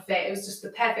natural fit. It was just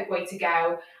the perfect way to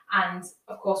go. And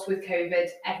of course, with COVID,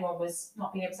 everyone was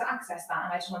not being able to access that.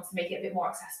 And I just wanted to make it a bit more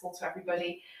accessible to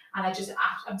everybody. And I'm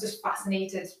just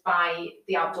fascinated by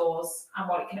the outdoors and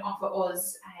what it can offer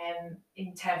us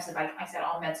in terms of, like I said,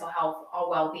 our mental health, our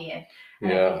well-being,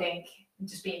 and everything.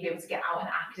 Just being able to get out and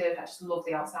active. I just love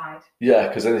the outside. Yeah,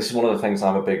 because this is one of the things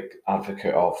I'm a big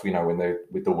advocate of,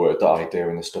 with the work that I do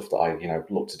and the stuff that I,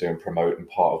 look to do and promote, and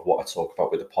part of what I talk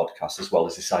about with the podcast as well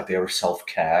is this idea of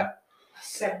self-care.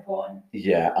 So important.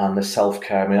 Yeah, and the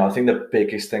self-care, I think the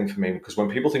biggest thing for me, because when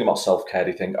people think about self-care,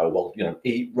 they think, oh, well,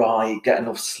 eat right, get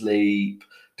enough sleep,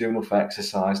 do enough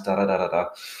exercise,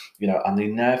 and they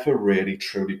never really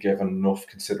truly give enough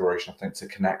consideration, I think, to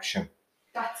connection.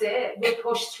 That's it. We're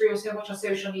pushed through so much on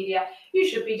social media. You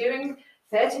should be doing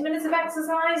 30 minutes of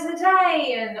exercise a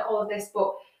day and all of this,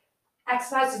 but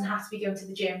exercise doesn't have to be going to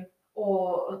the gym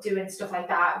or doing stuff like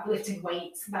that, lifting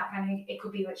weights, that kind of thing. It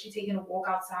could be literally taking a walk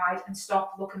outside and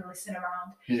stop, look and listen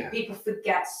around. Yeah. People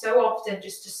forget so often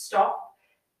just to stop,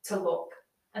 to look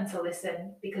and to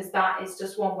listen, because that is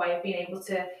just one way of being able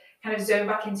to kind of zone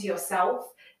back into yourself,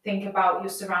 think about your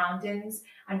surroundings,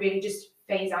 and really just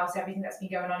phase out everything that's been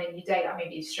going on in your day that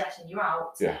maybe is stressing you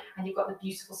out. Yeah. And you've got the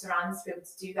beautiful surroundings to be able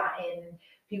to do that in.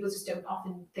 People just don't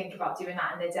often think about doing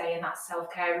that in their day, and that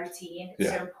self-care routine. It's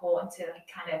so important to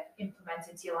kind of implement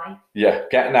into your life. Yeah,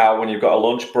 getting out when you've got a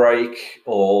lunch break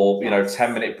or,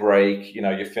 10-minute break,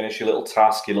 you finish your little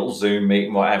task, your little Zoom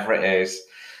meeting, whatever it is.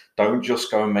 Don't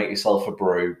just go and make yourself a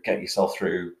brew, get yourself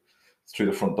through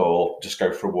the front door, just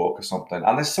go for a walk or something.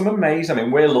 And there's some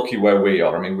amazing, we're lucky where we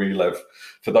are. We live,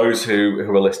 for those who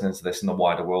are listening to this in the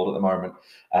wider world at the moment,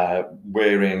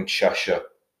 we're in Cheshire.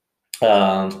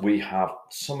 And we have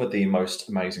some of the most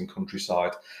amazing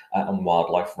countryside and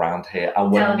wildlife around here.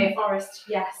 And Delamere Forest,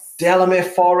 yes. Delamere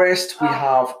Forest. We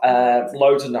have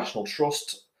loads of National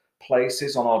Trust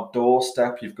places on our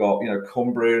doorstep. You've got,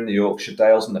 Cumbria and the Yorkshire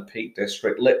Dales and the Peak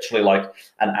District, literally like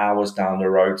an hour's down the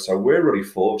road. So we're really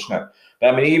fortunate.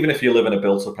 But even if you live in a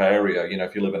built-up area,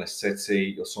 if you live in a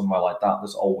city or somewhere like that,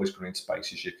 there's always green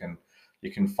spaces you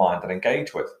can find and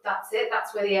engage with. That's it.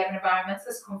 That's where the urban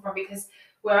environmentalists come from, because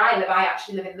where I live, I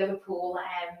actually live in Liverpool,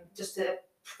 just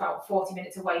about 40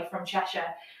 minutes away from Cheshire.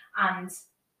 And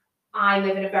I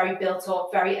live in a very built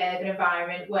up, very urban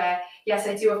environment where, yes,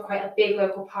 I do have quite a big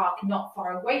local park not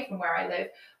far away from where I live,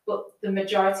 but the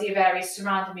majority of areas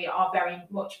surrounding me are very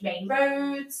much main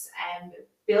roads and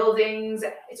buildings.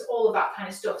 It's all of that kind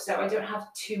of stuff. So I don't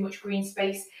have too much green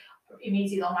space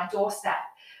immediately on my doorstep.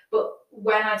 But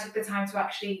when I took the time to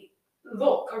actually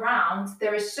look around,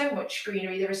 there is so much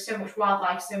greenery, there is so much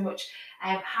wildlife, so much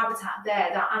habitat there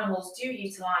that animals do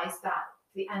utilize that.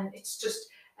 And it's just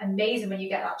amazing when you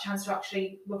get that chance to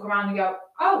actually look around and go,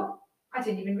 oh, I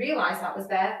didn't even realize that was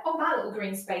there. Oh, that little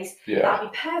green space,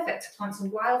 that'd be perfect to plant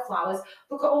some wildflowers.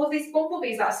 Look at all of these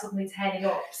bumblebees that are suddenly turning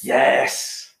up. So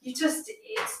yes. It's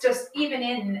just, even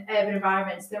in urban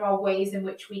environments, there are ways in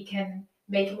which we can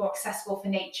make it more accessible for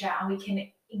nature, and we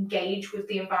can engage with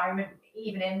the environment,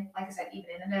 even in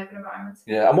an urban environment.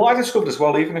 Yeah, and what I discovered as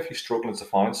well, even if you're struggling to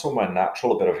find somewhere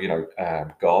natural, a bit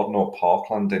of garden or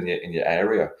parkland in your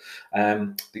area,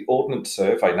 the Ordnance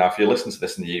Survey. Now, if you listen to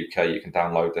this in the UK, you can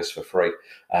download this for free.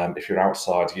 If you're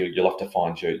outside, you'll have to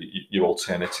find your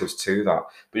alternatives to that.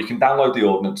 But you can download the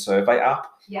Ordnance Survey app,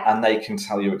 and they can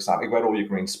tell you exactly where all your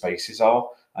green spaces are.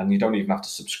 And you don't even have to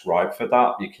subscribe for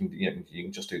that. You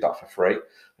can just do that for free, and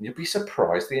you'll be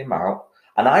surprised the amount.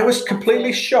 And I was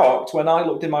completely shocked when I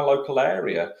looked in my local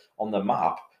area on the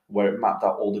map where it mapped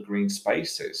out all the green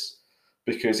spaces.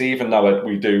 Because even though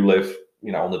we do live,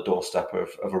 on the doorstep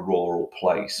of a rural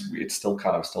place, it's still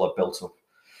a built up,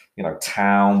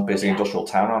 town, busy industrial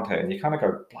town around here. And you kind of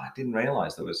go, I didn't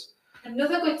realise there was.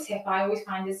 Another good tip I always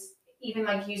find is even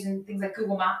using things like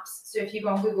Google Maps. So if you go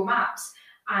on Google Maps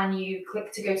and you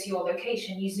click to go to your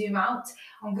location, you zoom out.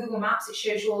 On Google Maps, it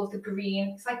shows you all of the green,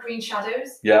 it's like green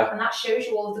shadows. Yeah. And that shows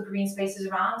you all of the green spaces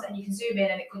around, and you can zoom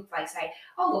in and it could say,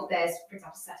 oh, look, there's, for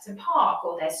example, Sefton Park,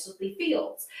 or there's Sudley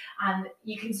Fields. And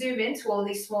you can zoom into all of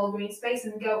these small green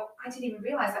spaces and go, I didn't even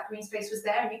realise that green space was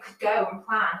there. And you could go and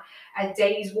plan a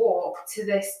day's walk to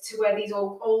where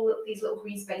all these little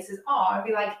green spaces are, and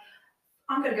be like,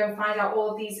 I'm going to go and find out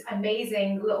all of these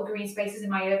amazing little green spaces in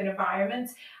my urban environment.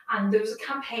 And there was a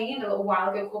campaign a little while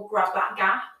ago called Grab That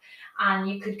Gap. And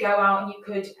you could go out and you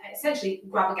could essentially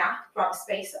grab a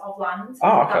space of land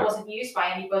that wasn't used by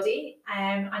anybody,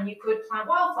 and you could plant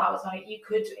wildflowers on it. You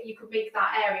could make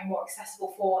that area more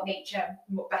accessible for nature,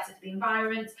 more better for the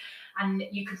environment, and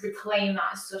you could reclaim that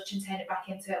as such and turn it back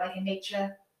into like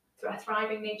a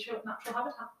thriving natural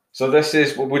habitat. So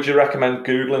would you recommend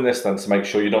Googling this then to make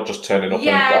sure you're not just turning up?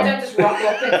 Yeah, don't just rock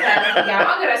up and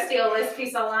I'm going to steal this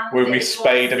piece of land. With me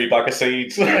spade and me bag of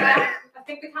seeds. Yeah, I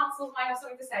think the councils might have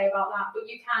something to say about that, but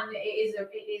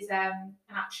it is an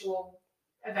actual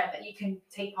event that you can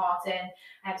take part in,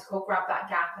 and it's called Grab That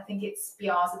Gap. I think it's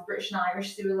BR's, the British and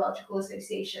Irish Zoological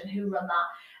Association, who run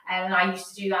that. And I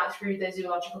used to do that through the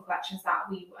zoological collections that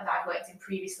I've worked in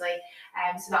previously.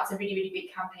 So that's a really, really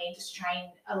big campaign just to try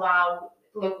and allow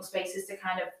local spaces to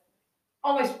kind of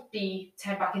almost be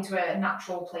turned back into a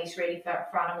natural place, really, for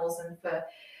animals and for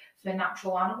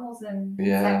natural animals and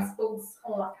insects, bugs,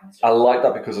 all that kind of stuff. I like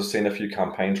that because I've seen a few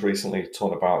campaigns recently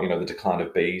talking about, the decline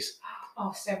of bees.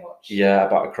 Oh, so much. Yeah,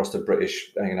 about across the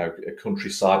British,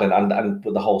 countryside and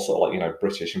the whole sort of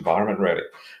British environment really,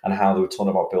 and how they were talking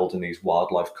about building these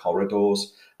wildlife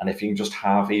corridors. And if you can just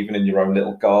have, even in your own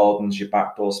little gardens, your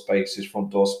back door spaces, front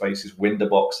door spaces, window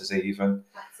boxes even,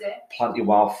 That's it. plant your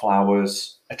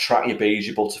wildflowers, attract your bees,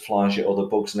 your butterflies, your other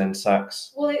bugs and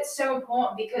insects. Well, it's so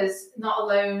important because not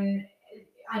alone,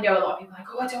 I know a lot of people are like,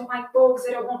 oh, I don't like bugs,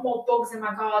 I don't want more bugs in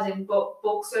my garden, but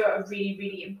bugs are a really,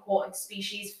 really important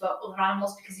species for other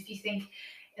animals, because if you think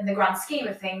in the grand scheme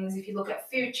of things, if you look at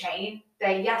food chain,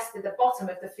 they're the bottom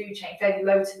of the food chain, fairly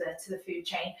low to the food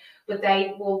chain, but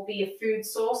they will be a food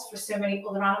source for so many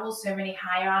other animals, so many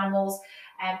higher animals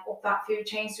up that food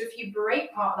chain. So if you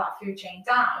break part of that food chain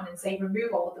down and say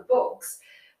remove all of the bugs,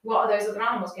 what are those other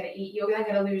animals going to eat? You're then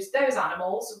going to lose those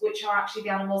animals, which are actually the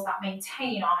animals that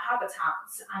maintain our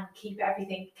habitats and keep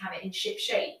everything kind of in ship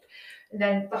shape. And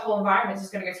then the whole environment is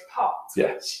going to go to pot.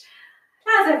 Yes.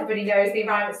 As everybody knows, the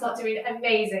environment's not doing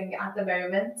amazing at the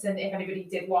moment. And if anybody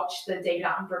did watch the David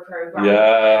Attenborough program,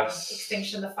 Yes.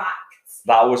 Extinction: The Facts,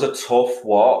 that was a tough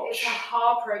watch. It's a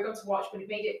hard program to watch, but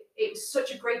it was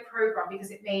such a great program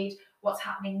because it made what's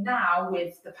happening now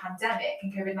with the pandemic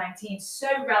and COVID-19 so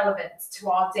relevant to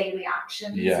our daily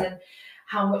actions and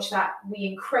how much that we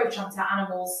encroach onto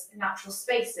animals' natural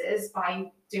spaces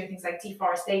by doing things like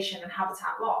deforestation and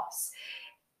habitat loss.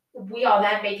 We are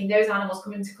then making those animals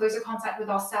come into closer contact with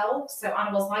ourselves. So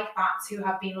animals like bats, who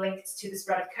have been linked to the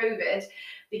spread of COVID,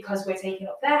 because we're taking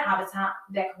up their habitat,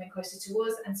 they're coming closer to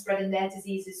us and spreading their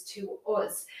diseases to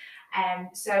us.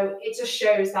 So it just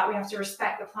shows that we have to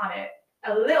respect the planet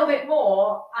a little bit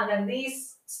more, and then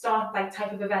these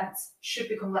type of events should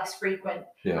become less frequent.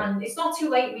 And it's not too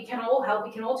late. We can all help.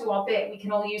 We can all do our bit. We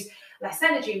can all use less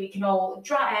energy. We can all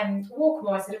walk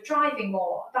more instead of driving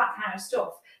more. That kind of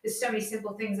stuff. There's so many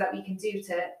simple things that we can do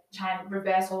to try and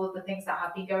reverse all of the things that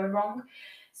have been going wrong.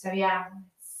 So yeah,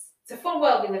 it's a fun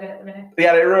world we live in at the minute.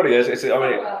 Yeah, it really is.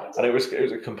 And it was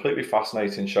a completely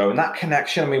fascinating show. And that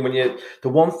connection, the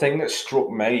one thing that struck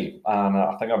me, and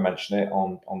I think I mentioned it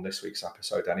on this week's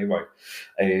episode anyway,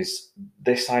 is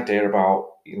this idea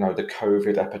about, the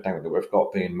COVID epidemic that we've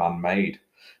got being man-made.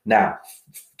 Now,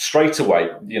 straight away,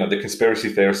 the conspiracy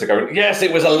theorists are going, yes,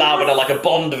 it was a lab and like a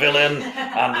Bond villain,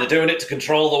 and they're doing it to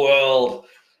control the world.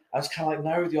 I was kind of like,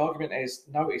 no, the argument is,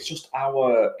 no, it's just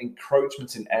our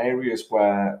encroachment in areas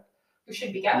where we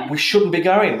shouldn't be going. We shouldn't be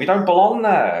going. We don't belong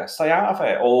there. Stay out of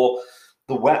it. Or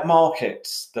the wet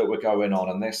markets that were going on,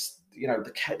 and this,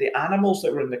 the animals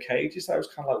that were in the cages. That was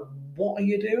kind of like, what are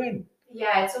you doing?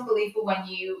 Yeah, it's unbelievable when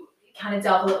you kind of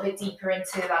delve a little bit deeper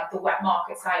into like the wet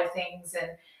market side of things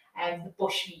and the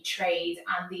bushmeat trade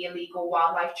and the illegal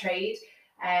wildlife trade.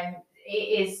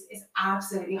 It's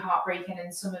absolutely heartbreaking,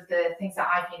 and some of the things that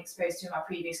I've been exposed to in my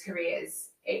previous careers,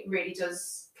 it really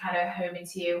does kind of home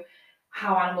into you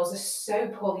how animals are so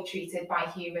poorly treated by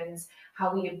humans,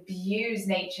 how we abuse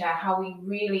nature, how we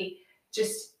really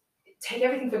just take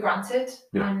everything for granted.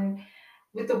 And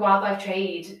with the wildlife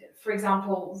trade, for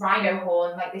example, rhino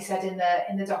horn, like they said in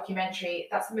the documentary,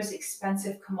 that's the most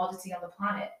expensive commodity on the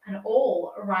planet. And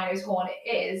all a rhino's horn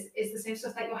is the same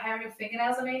stuff that your hair and your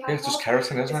fingernails are made out of. It's just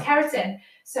keratin, isn't it? It's keratin.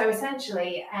 So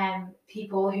essentially,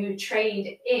 people who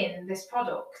trade in this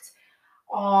product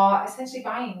are essentially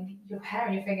buying your hair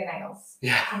and your fingernails.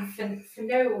 And for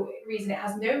no reason. It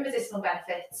has no medicinal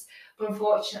benefits, but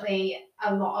unfortunately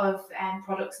a lot of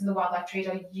products in the wildlife trade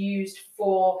are used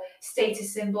for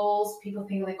status symbols. People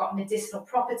think they've got medicinal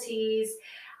properties.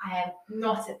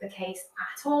 Not the case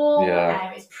at all.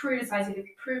 It's proven,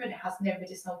 scientifically proven, it has no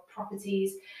medicinal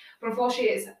properties. But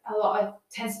unfortunately,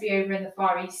 tends to be over in the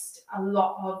Far East. A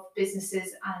lot of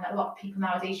businesses and a lot of people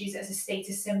nowadays use it as a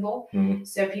status symbol.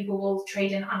 So people will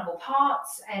trade in animal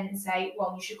parts and say,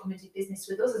 well, you should come and do business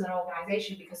with us as an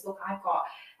organisation because look, I've got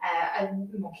a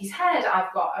monkey's head,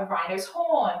 I've got a rhino's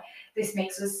horn. This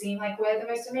makes us seem like we're the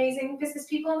most amazing business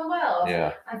people in the world.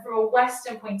 And from a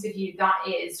Western point of view, that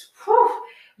is,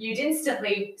 you'd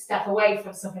instantly step away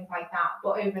from something like that.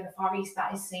 But over in the Far East,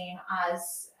 that is seen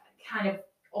as kind of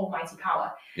almighty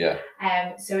power.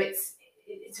 So it's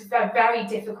a very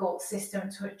difficult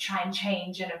system to try and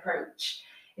change and approach.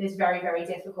 It is very, very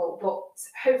difficult, but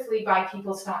hopefully by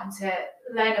people starting to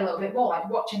learn a little bit more, like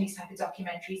watching these type of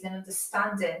documentaries and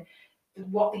understanding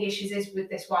what the issues is with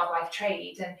this wildlife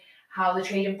trade and how the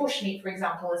trade in bushmeat, for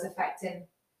example, is affecting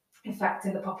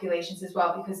the populations as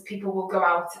well, because people will go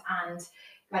out and,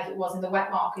 like it was in the wet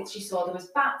markets, you saw there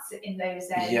was bats in those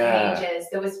cages,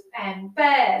 there was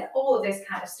bears, all of this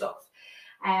kind of stuff.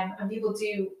 And people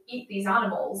do eat these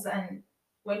animals, and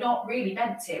we're not really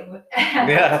meant to. And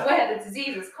that's where the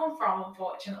diseases come from,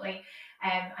 unfortunately.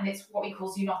 and it's what we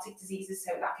call zoonotic diseases,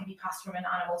 so that can be passed from an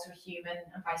animal to a human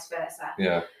and vice versa.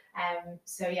 Yeah.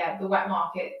 So yeah, the wet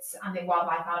markets and the wild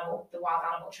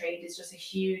animal trade is just a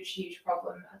huge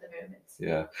problem at the moment.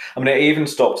 Yeah, I mean, it even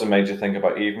stopped and made you think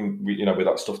about, even with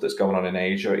that stuff that's going on in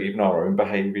Asia, even our own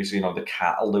behaviours. The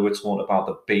cattle, they were talking about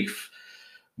the beef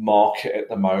market at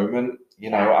the moment.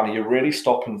 I mean, you really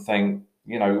stop and think.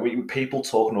 People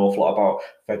talk an awful lot about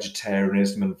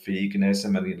vegetarianism and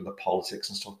veganism and the politics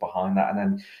and stuff behind that, and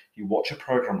then you watch a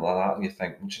program like that and you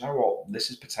think, well, do you know what?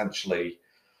 This is potentially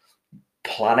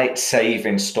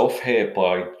planet-saving stuff here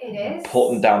by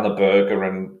putting down the burger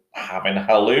and having a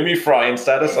halloumi fry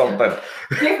instead of something.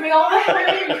 Give me all the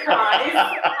halloumi fries.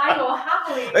 I will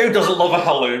happily. Who doesn't love a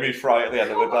halloumi fry at the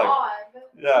end of the day?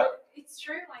 Yeah, but it's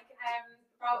true. Like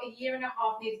about a year and a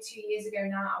half, nearly 2 years ago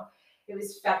now, it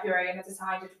was February, and I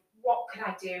decided, what could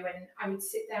I do? And I would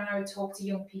sit there and I would talk to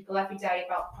young people every day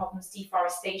about the problems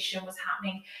deforestation was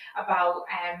happening, about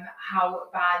how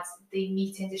bad the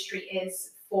meat industry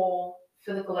is for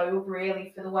the globe,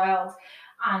 really, for the world.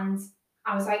 And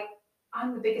I was like,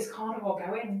 I'm the biggest carnivore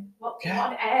going. What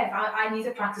on earth? I need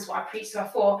to practice what I preach. So I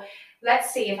thought,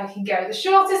 let's see if I can go the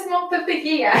shortest month of the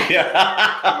year.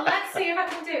 Yeah. Let's see if I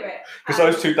can do it. Because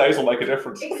those 2 days will make a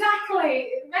difference. Exactly.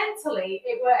 Mentally,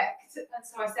 it worked. And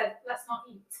so I said, let's not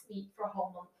eat meat for a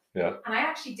whole month. Yeah. And I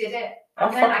actually did it.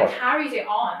 And then I carried it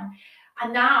on.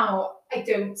 And now I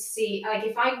don't see, like,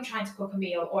 if I'm trying to cook a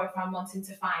meal or if I'm wanting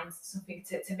to find something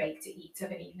to make to eat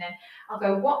of an evening, I'll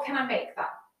go, what can I make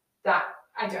that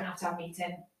I don't have to have meat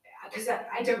in? Because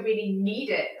I don't really need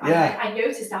it. Yeah. I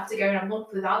noticed after going a month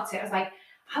without it, I was like,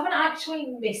 I haven't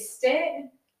actually missed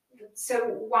it. So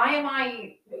why am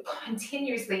I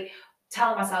continuously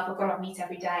telling myself I've got to have meat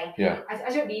every day? Yeah. I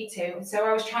don't need to. So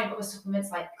I was trying other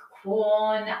supplements like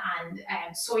corn and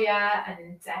soya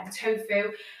and tofu,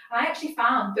 and I actually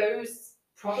found those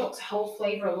products hold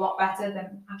flavour a lot better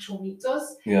than actual meat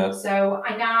does. Yeah. So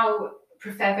I now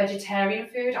prefer vegetarian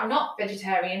food. I'm not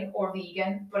vegetarian or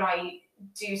vegan, but I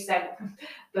do say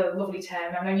the lovely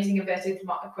term, and I'm using inverted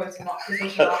quoting marks. You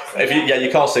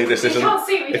can't see this. You can't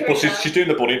see me. But she's doing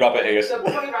the bunny rabbit ears. The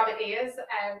bunny rabbit ears.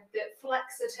 The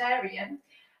flexitarian.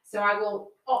 So I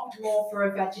will opt more for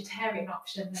a vegetarian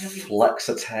option than a vegan.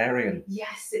 Flexitarian.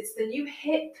 Yes, it's the new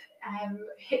hip.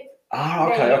 Okay,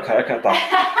 I get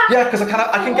that. Yeah, because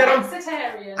I can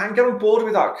get on board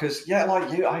with that, because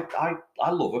like you, I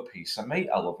love a piece of meat.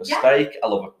 I love a steak. I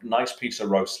love a nice piece of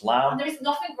roast lamb. And there is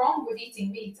nothing wrong with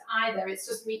eating meat either. It's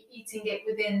just me eating it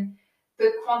within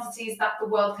the quantities that the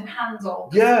world can handle.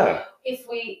 Yeah. If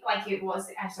we, like, it was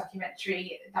a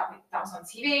documentary that was on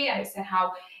TV, and it said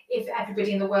how if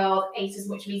everybody in the world ate as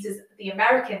much meat as the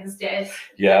Americans did,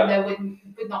 then there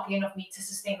would not be enough meat to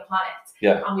sustain the planet.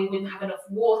 Yeah. And we wouldn't have enough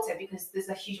water, because there's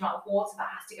a huge amount of water that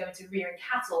has to go into rearing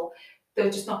cattle. There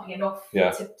would just not be enough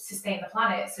to sustain the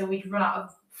planet. So we'd run out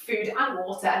of food and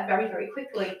water very, very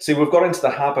quickly. See, we've got into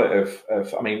the habit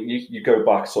of I mean, you go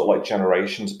back sort of like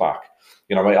generations back.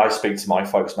 I speak to my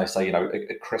folks and they say,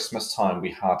 at Christmas time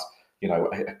we had,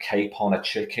 a capon, a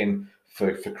chicken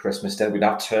for Christmas Day. We'd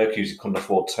have turkeys, you couldn't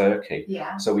afford turkey.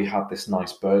 Yeah. So we had this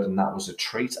nice bird, and that was a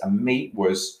treat. And meat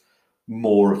was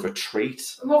more of a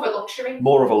treat. More of a luxury.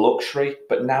 More of a luxury.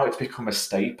 But now it's become a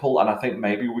staple. And I think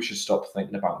maybe we should stop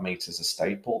thinking about meat as a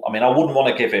staple. I mean, I wouldn't want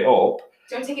to give it up.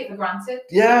 Don't take it for granted.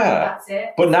 Yeah. That's it.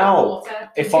 But now,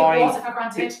 if water for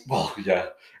granted.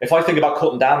 If I think about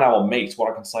cutting down now on meat, what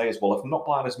I can say is, well, if I'm not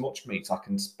buying as much meat, I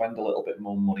can spend a little bit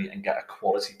more money and get a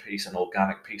quality piece, an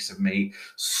organic piece of meat,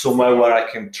 somewhere where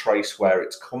I can trace where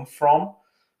it's come from.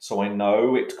 So I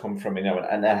know it's come from,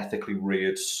 an ethically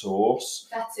reared source.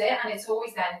 That's it. And it's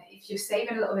always then, if you're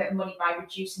saving a little bit of money by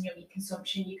reducing your meat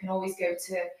consumption, you can always go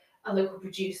to a local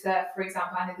producer. For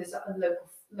example, I know there's a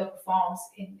local farms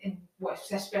in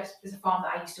Worcester. There's a farm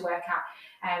that I used to work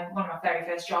at, one of my very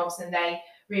first jobs, and they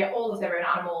rear all of their own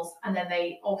animals, and then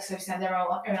they also send their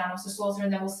own animals to slaughter,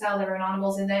 and then will sell their own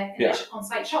animals in their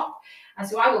on-site shop. And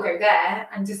so I will go there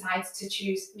and decide to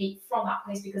choose meat from that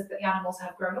place, because the animals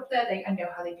have grown up there, I know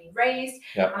how they've been raised,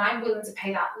 and I'm willing to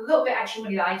pay that little bit extra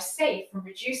money that I've saved from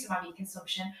reducing my meat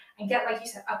consumption and get, like you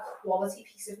said, a quality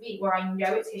piece of meat where I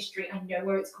know its history, I know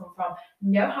where it's come from,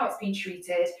 know how it's been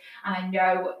treated, and I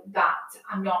know that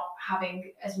I'm not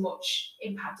having as much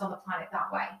impact on the planet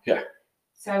that way. Yeah.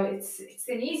 So it's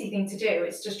an easy thing to do.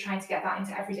 It's just trying to get that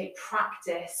into everyday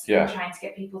practice, and trying to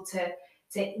get people to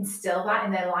to instill that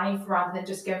in their life rather than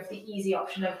just going for the easy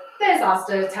option of there's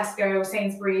Asda, Tesco,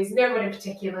 Sainsbury's, no one in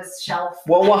particular's shelf.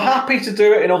 Well, we're happy to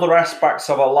do it in other aspects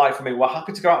of our life. I mean, we're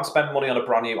happy to go out and spend money on a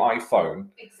brand new iPhone.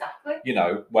 Exactly. You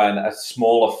know, when a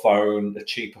smaller phone, a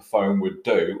cheaper phone would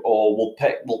do, or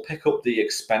we'll pick up the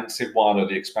expensive one or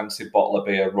the expensive bottle of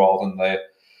beer rather than the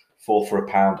 4 for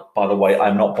 £1. By the way,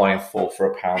 I'm not buying 4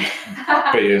 for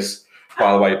 £1 beers,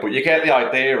 by the way, but you get the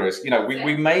idea. Is, you know,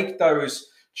 we make those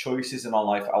choices in our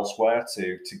life elsewhere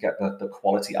to get the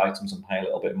quality items and pay a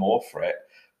little bit more for it,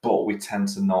 but we tend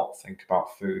to not think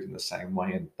about food in the same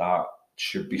way, and that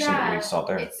should be something we need to start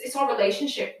doing. It's our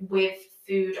relationship with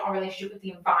food, our relationship with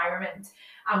the environment,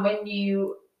 and when we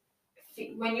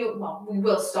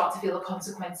will start to feel the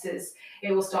consequences.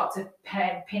 It will start to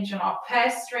pinch on our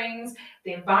purse strings.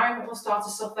 The environment will start to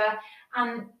suffer,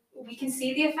 and we can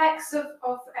see the effects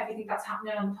of everything that's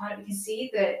happening on the planet. We can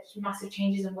see the massive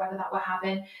changes in weather that we're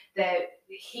having, the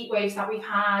heat waves that we've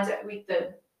had, with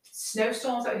the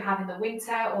snowstorms that we have in the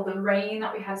winter, or the rain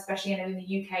that we have, especially in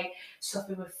the UK,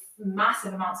 suffering with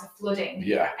massive amounts of flooding.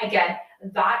 Yeah. Again,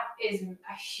 that is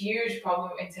a huge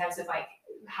problem in terms of like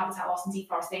habitat loss and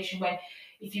deforestation. When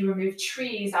if you remove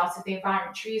trees out of the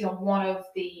environment, trees are one of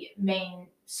the main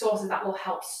sources that will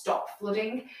help stop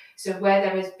flooding. So where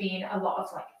there has been a lot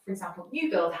of, like, for example, new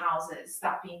build houses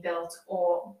that have been built,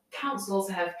 or councils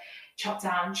have chopped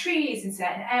down trees in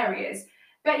certain areas,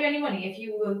 bet you any money if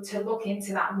you were to look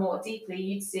into that more deeply,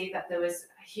 you'd see that there was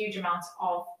a huge amount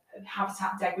of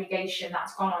habitat degradation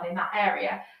that's gone on in that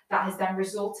area that has then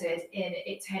resulted in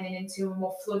it turning into a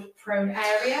more flood-prone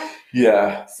area.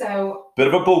 Yeah. So bit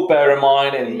of a bugbear of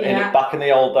mine. Back in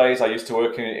the old days, I used to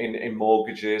work in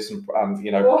mortgages and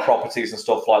you know, properties and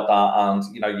stuff like that. And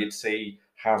you know, you'd see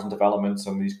housing developments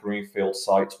on these greenfield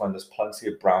sites when there's plenty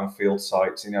of brownfield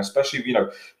sites. You know, especially, you know,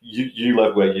 you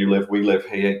live where you live, we live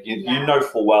here. You know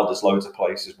full well there's loads of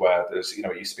places where there's, you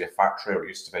know, it used to be a factory, or it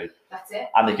used to be. That's it.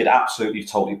 And they could absolutely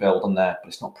totally build on there, but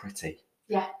it's not pretty.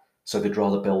 Yeah. So they'd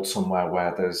rather build somewhere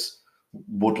where there's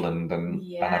woodland and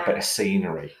a bit of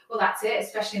scenery. Well, that's it.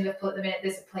 Especially in Liverpool at the minute,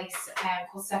 there's a place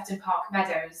called Sefton Park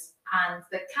Meadows, and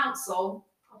the council,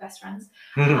 our best friends,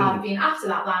 have been after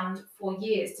that land for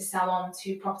years to sell on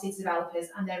to property developers.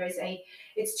 And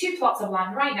it's 2 plots of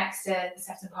land right next to the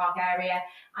Sefton Park area,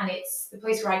 and it's the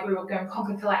place where I grew up, going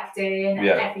conker collecting and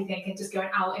everything, and just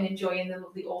going out and enjoying the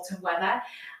lovely autumn weather.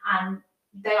 And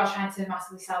they are trying to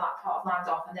massively sell that part of land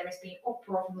off, and there has been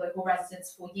uproar from local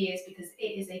residents for years because it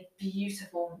is a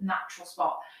beautiful natural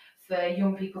spot for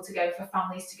young people to go, for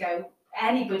families to go,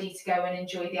 anybody to go and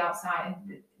enjoy the outside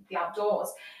and the outdoors.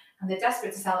 And they're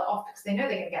desperate to sell it off because they know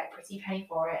they're going to get a pretty penny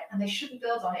for it, and they shouldn't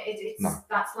build on it.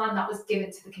 That's land that was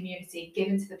given to the community,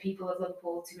 given to the people of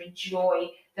Liverpool to enjoy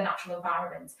the natural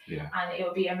environment. Yeah. And it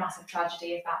would be a massive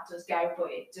tragedy if that does go, but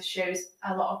it just shows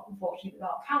unfortunately, a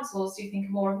lot of councils do think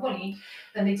more of money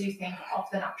than they do think of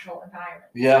the natural environment.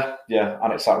 Yeah,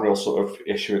 and it's that real sort of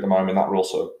issue at the moment, that real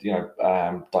sort of, you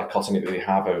know, dichotomy that they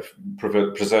have of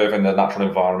preserving the natural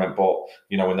environment, but,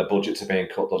 you know, when the budgets are being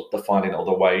cut, they're finding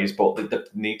other ways, but they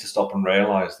need to stop and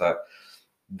realise that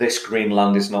this green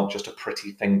land is not just a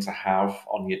pretty thing to have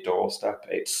on your doorstep.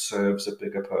 It serves a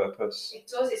bigger purpose. It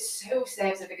does. It so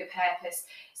serves a bigger purpose.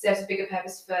 It serves a bigger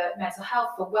purpose for mental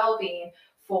health, for well-being,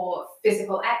 for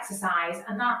physical exercise.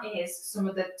 And that is some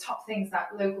of the top things that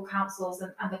local councils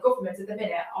and the government at the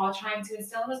minute are trying to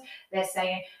instill in us. They're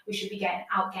saying we should be getting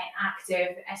out, getting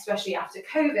active, especially after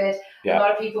COVID. Yeah. A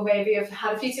lot of people maybe have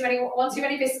had one too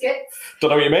many biscuits.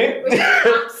 Don't know what you mean. Which is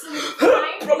absolutely fine.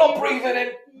 I'm not breathing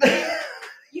in.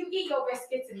 You eat your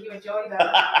biscuits and you enjoy them,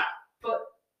 but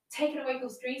taking away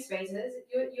those green spaces,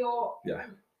 you're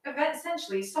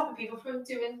essentially stopping people from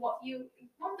doing what you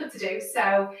want them to do.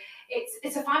 So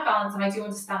it's a fine balance, and I do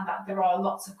understand that there are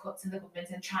lots of cuts in the government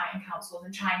and councils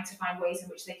and trying to find ways in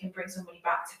which they can bring some money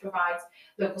back to provide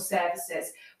local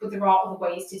services, but there are other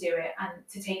ways to do it, and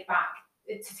to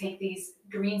take these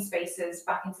green spaces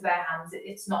back into their hands,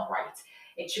 it's not right.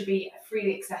 It should be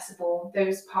freely accessible.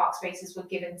 Those park spaces were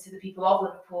given to the people of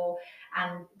Liverpool,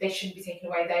 and they shouldn't be taken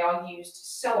away. They are used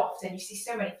so often. You see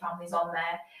so many families on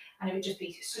there, and it would just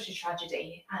be such a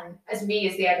tragedy. And as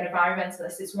the urban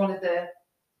environmentalist, it's one of the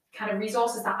kind of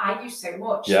resources that I use so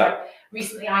much. Yeah. So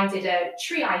recently I did a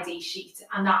tree ID sheet,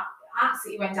 and that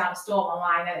absolutely went down a storm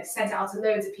online, and it sent it out to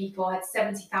loads of people. I had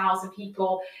 70,000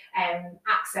 people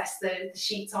access the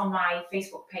sheets on my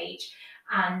Facebook page.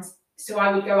 And So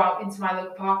I would go out into my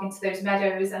local park, into those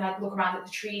meadows, and I'd look around at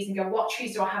the trees and go, what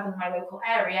trees do I have in my local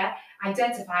area?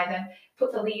 Identify them,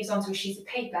 put the leaves onto a sheet of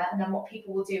paper, and then what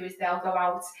people will do is they'll go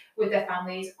out with their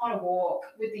families on a walk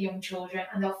with the young children,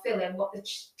 and they'll fill in what the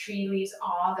tree leaves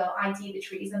are, they'll ID the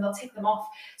trees, and they'll tick them off.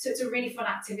 So it's a really fun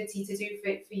activity to do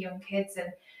for young kids.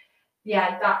 And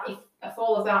yeah, that if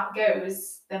all of that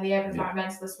goes, then the urban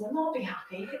environmentalist will not be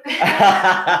happy.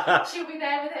 She'll be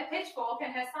there with her pitchfork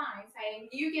and her sign saying,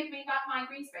 "You give me back my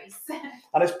green space."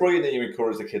 And it's brilliant that you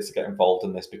encourage the kids to get involved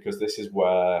in this, because this is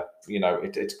where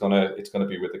it's gonna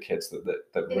be with the kids that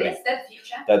really, they're the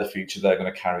future. They're the future. They're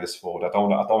going to carry this forward. I don't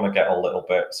want to get a little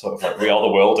bit sort of like we are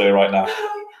the world here right now.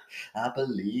 I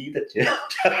believe that you.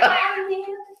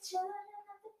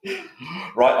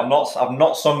 Right, I've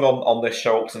not sung on this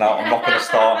show up to now. I'm not going to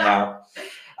start now.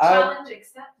 Challenge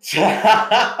accepted.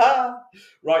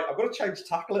 Right, I'm going to change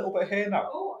tack a little bit here now.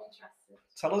 Oh, interesting.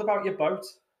 Tell us about your boat.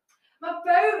 My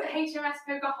boat, HMS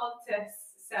Pocahontas.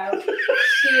 So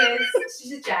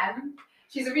she's a gem.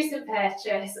 She's a recent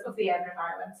purchase of the Urban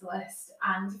Environmentalist,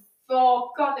 and for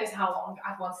God knows how long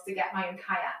I've wanted to get my own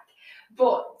kayak,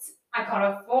 but I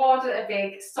can't afford a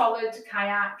big solid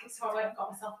kayak, so I went and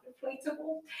got myself an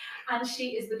inflatable, and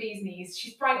she is the bee's knees.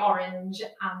 She's bright orange,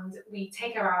 and we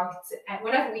take her out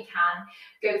whenever we can,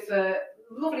 go for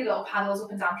lovely little paddles up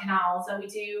and down canals, and we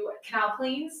do canal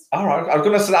cleans. All right, I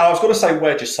was going to say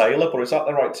where'd you sail her, but is that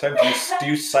the right term? Do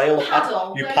you sail a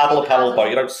paddle? You paddle a paddle boat.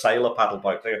 You don't sail a paddle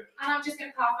boat, do you? And I'm just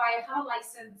going to clarify, I have a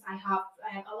license. I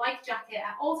have a life jacket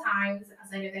at all times,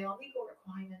 as I know they are legal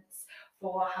requirements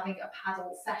for having a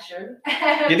paddle session.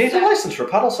 You need a license for a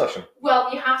paddle session?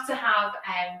 Well, you have to have,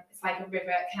 it's like a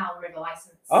canal river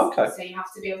license. Okay. So you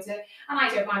have to be able to, and I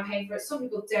don't mind paying for it. Some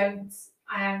people don't,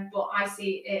 but I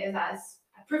see it as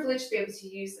a privilege to be able to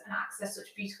use and access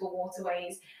such beautiful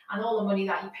waterways, and all the money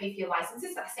that you pay for your license,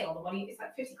 I say all the money, it's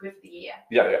like 50 quid for the year.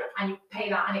 Yeah. And you pay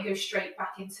that, and it goes straight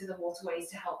back into the waterways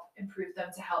to help improve them,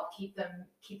 to help keep them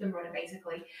running,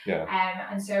 basically. Yeah.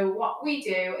 And so what we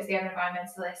do as the urban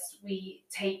environmentalist, we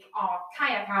take our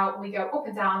kayak out, we go up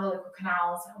and down the local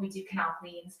canals, and we do canal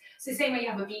cleans. So the same way you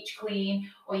have a beach clean,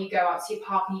 or you go out to your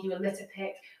park and you do a litter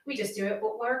pick, we just do it,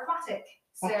 but we're aquatic.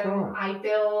 So I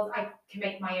can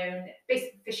make my own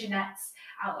basic fishing nets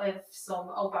out of some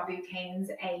old bamboo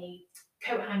canes, a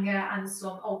coat hanger, and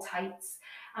some old tights.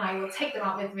 And I will take them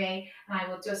out with me, and I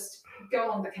will just go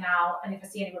along the canal, and if I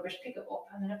see any rubbish, pick it up,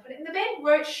 and then I put it in the bin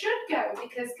where it should go.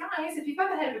 Because guys, if you've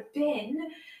ever heard of a bin,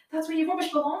 that's where your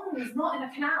rubbish belongs, not in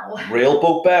a canal. Real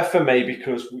bugbear for me,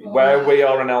 because where we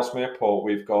are in Ellesmere Port,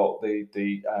 we've got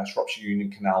the Shropshire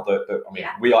Union Canal.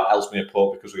 We are Ellesmere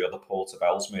Port because we are the port of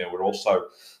Ellesmere. We're also,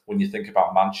 when you think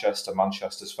about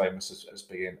Manchester's famous as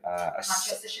being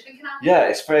Manchester Shipping Canal. Yeah,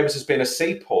 it's famous as being a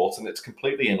seaport, and it's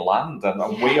completely inland,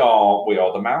 and we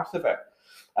are the mouth of it.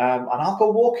 And I'll go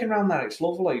walking around there. It's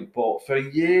lovely, but for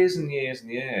years and years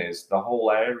and years, the whole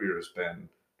area has been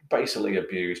basically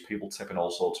abused. People tipping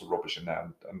all sorts of rubbish in there,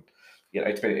 and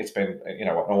it's been an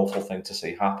awful thing to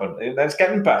see happen. It's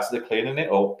getting better. They're cleaning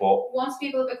it up, but once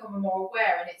people have become more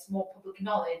aware and it's more public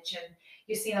knowledge, and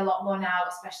you're seeing a lot more now,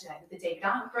 especially like with the David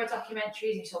Attenborough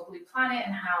documentaries, and you saw Blue Planet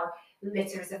and how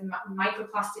litters of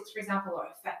microplastics, for example, are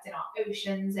affecting our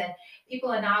oceans, and people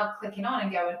are now clicking on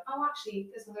and going, oh, actually,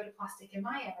 there's a load of plastic in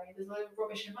my area, there's a load of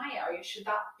rubbish in my area, should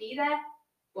that be there?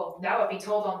 Well, no, I've been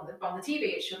told on the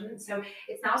TV it shouldn't. So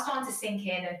it's now starting to sink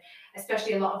in, and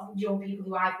especially a lot of young people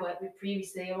who I've worked with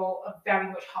previously are very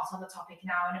much hot on the topic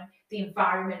now. And the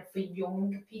environment for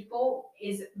young people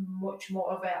is much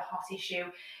more of a hot issue.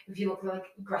 If you look at like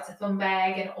Greta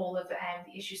Thunberg and all of the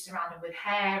issues surrounding with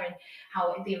hair, and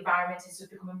how the environment is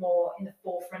just becoming more in the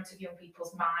forefront of young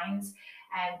people's minds.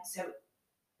 So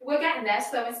we're getting there,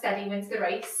 slow and steady wins the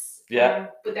race. Yeah.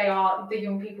 But the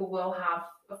young people will have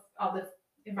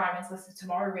the environmentalists of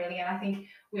tomorrow, really, and I think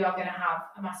we are going to have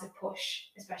a massive push,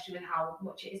 especially with how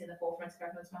much it is in the forefront of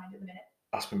everyone's mind at the minute.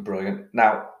 That's been brilliant.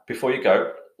 Now, before you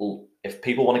go, if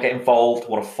people want to get involved,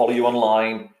 want to follow you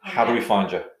online, how do we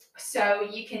find you? So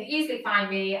you can easily find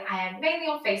me mainly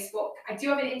on Facebook. I do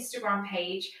have an Instagram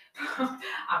page.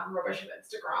 I'm rubbish at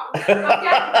Instagram. I'm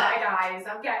getting better, guys.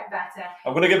 I'm getting better.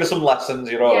 I'm going to give you some lessons.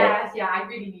 You're all right. Yeah, I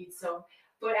really need some.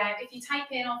 But if you type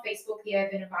in on Facebook, the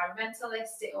Urban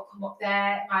Environmentalist, it'll come up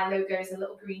there. My logo is a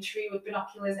little green tree with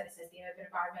binoculars, and it says the Urban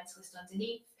Environmentalist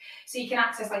underneath. So you can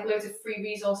access like loads of free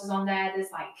resources on there. There's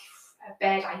like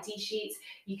bird ID sheets.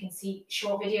 You can see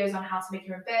short videos on how to make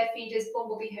your own bird feeders,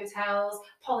 bumblebee hotels,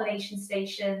 pollination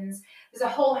stations. There's a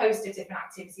whole host of different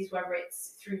activities, whether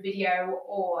it's through video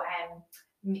or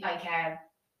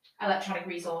electronic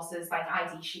resources like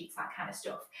ID sheets, that kind of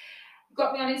stuff.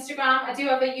 got me on Instagram. I do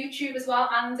have a YouTube as well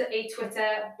and a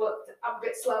Twitter, but I'm a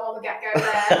bit slow on the get-go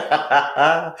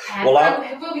there.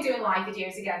 We'll be doing live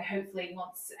videos again, hopefully,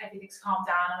 once everything's calmed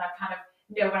down and I kind of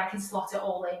know when I can slot it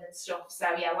all in and stuff. So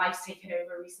yeah, life's taken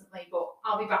over recently, but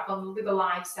I'll be back on with the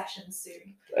live sessions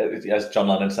soon. As John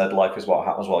Lennon said, life is what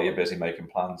happens while you're busy making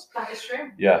plans. That is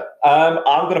true. Yeah.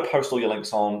 I'm going to post all your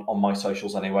links on my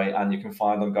socials anyway, and you can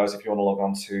find them, guys, if you want to log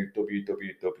on to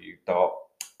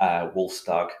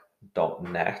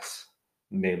www.wolfstag.net.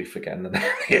 Nearly forgetting the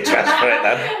address for it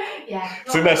then. Yeah.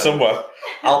 It's in there somewhere.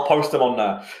 I'll post them on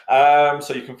there.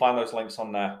 So you can find those links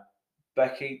on there.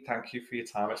 Becky, thank you for your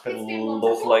time. It's been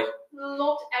lovely.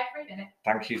 Loved every minute.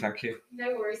 Thank you.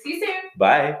 No worries. See you soon.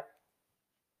 Bye.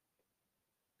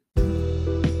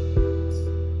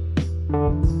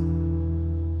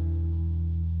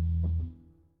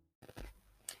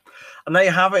 And there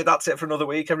you have it. That's it for another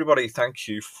week, everybody. Thank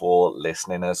you for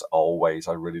listening, as always.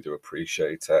 I really do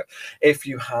appreciate it. If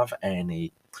you have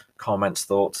any comments,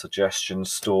 thoughts,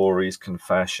 suggestions, stories,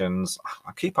 confessions,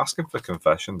 I keep asking for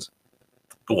confessions.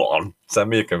 Go on, send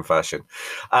me a confession.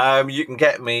 You can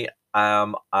get me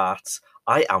at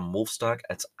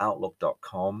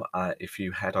iamwolfstag@outlook.com. If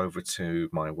you head over to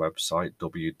my website,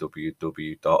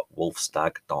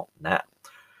 www.wolfstag.net.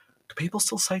 Do people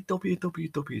still say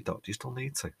www? Do you still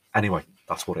need to? Anyway,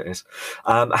 that's what it is.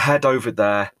 Head over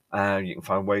there. You can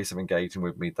find ways of engaging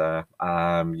with me there.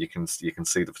 You can see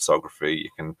the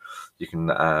photography. You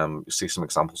can see some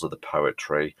examples of the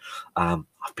poetry. I've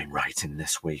been writing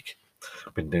this week.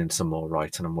 I've been doing some more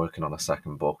writing. I'm working on a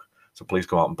second book, so please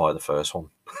go out and buy the first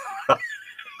one.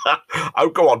 Oh,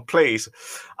 go on, please.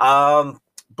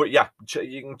 But yeah,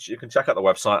 you can check out the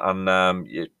website, and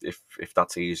if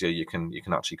that's easier, you can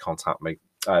actually contact me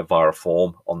via a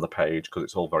form on the page, because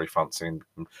it's all very fancy and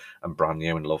brand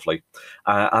new and lovely.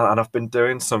 And I've been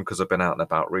doing some, because I've been out and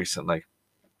about recently.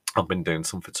 I've been doing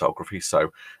some photography,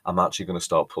 so I'm actually going to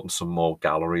start putting some more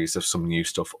galleries of some new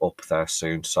stuff up there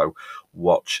soon, so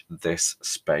watch this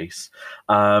space.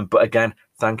 But again,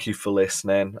 thank you for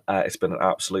listening. It's been an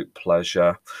absolute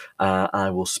pleasure. I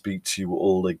will speak to you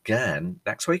all again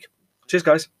next week. Cheers,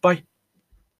 guys. Bye.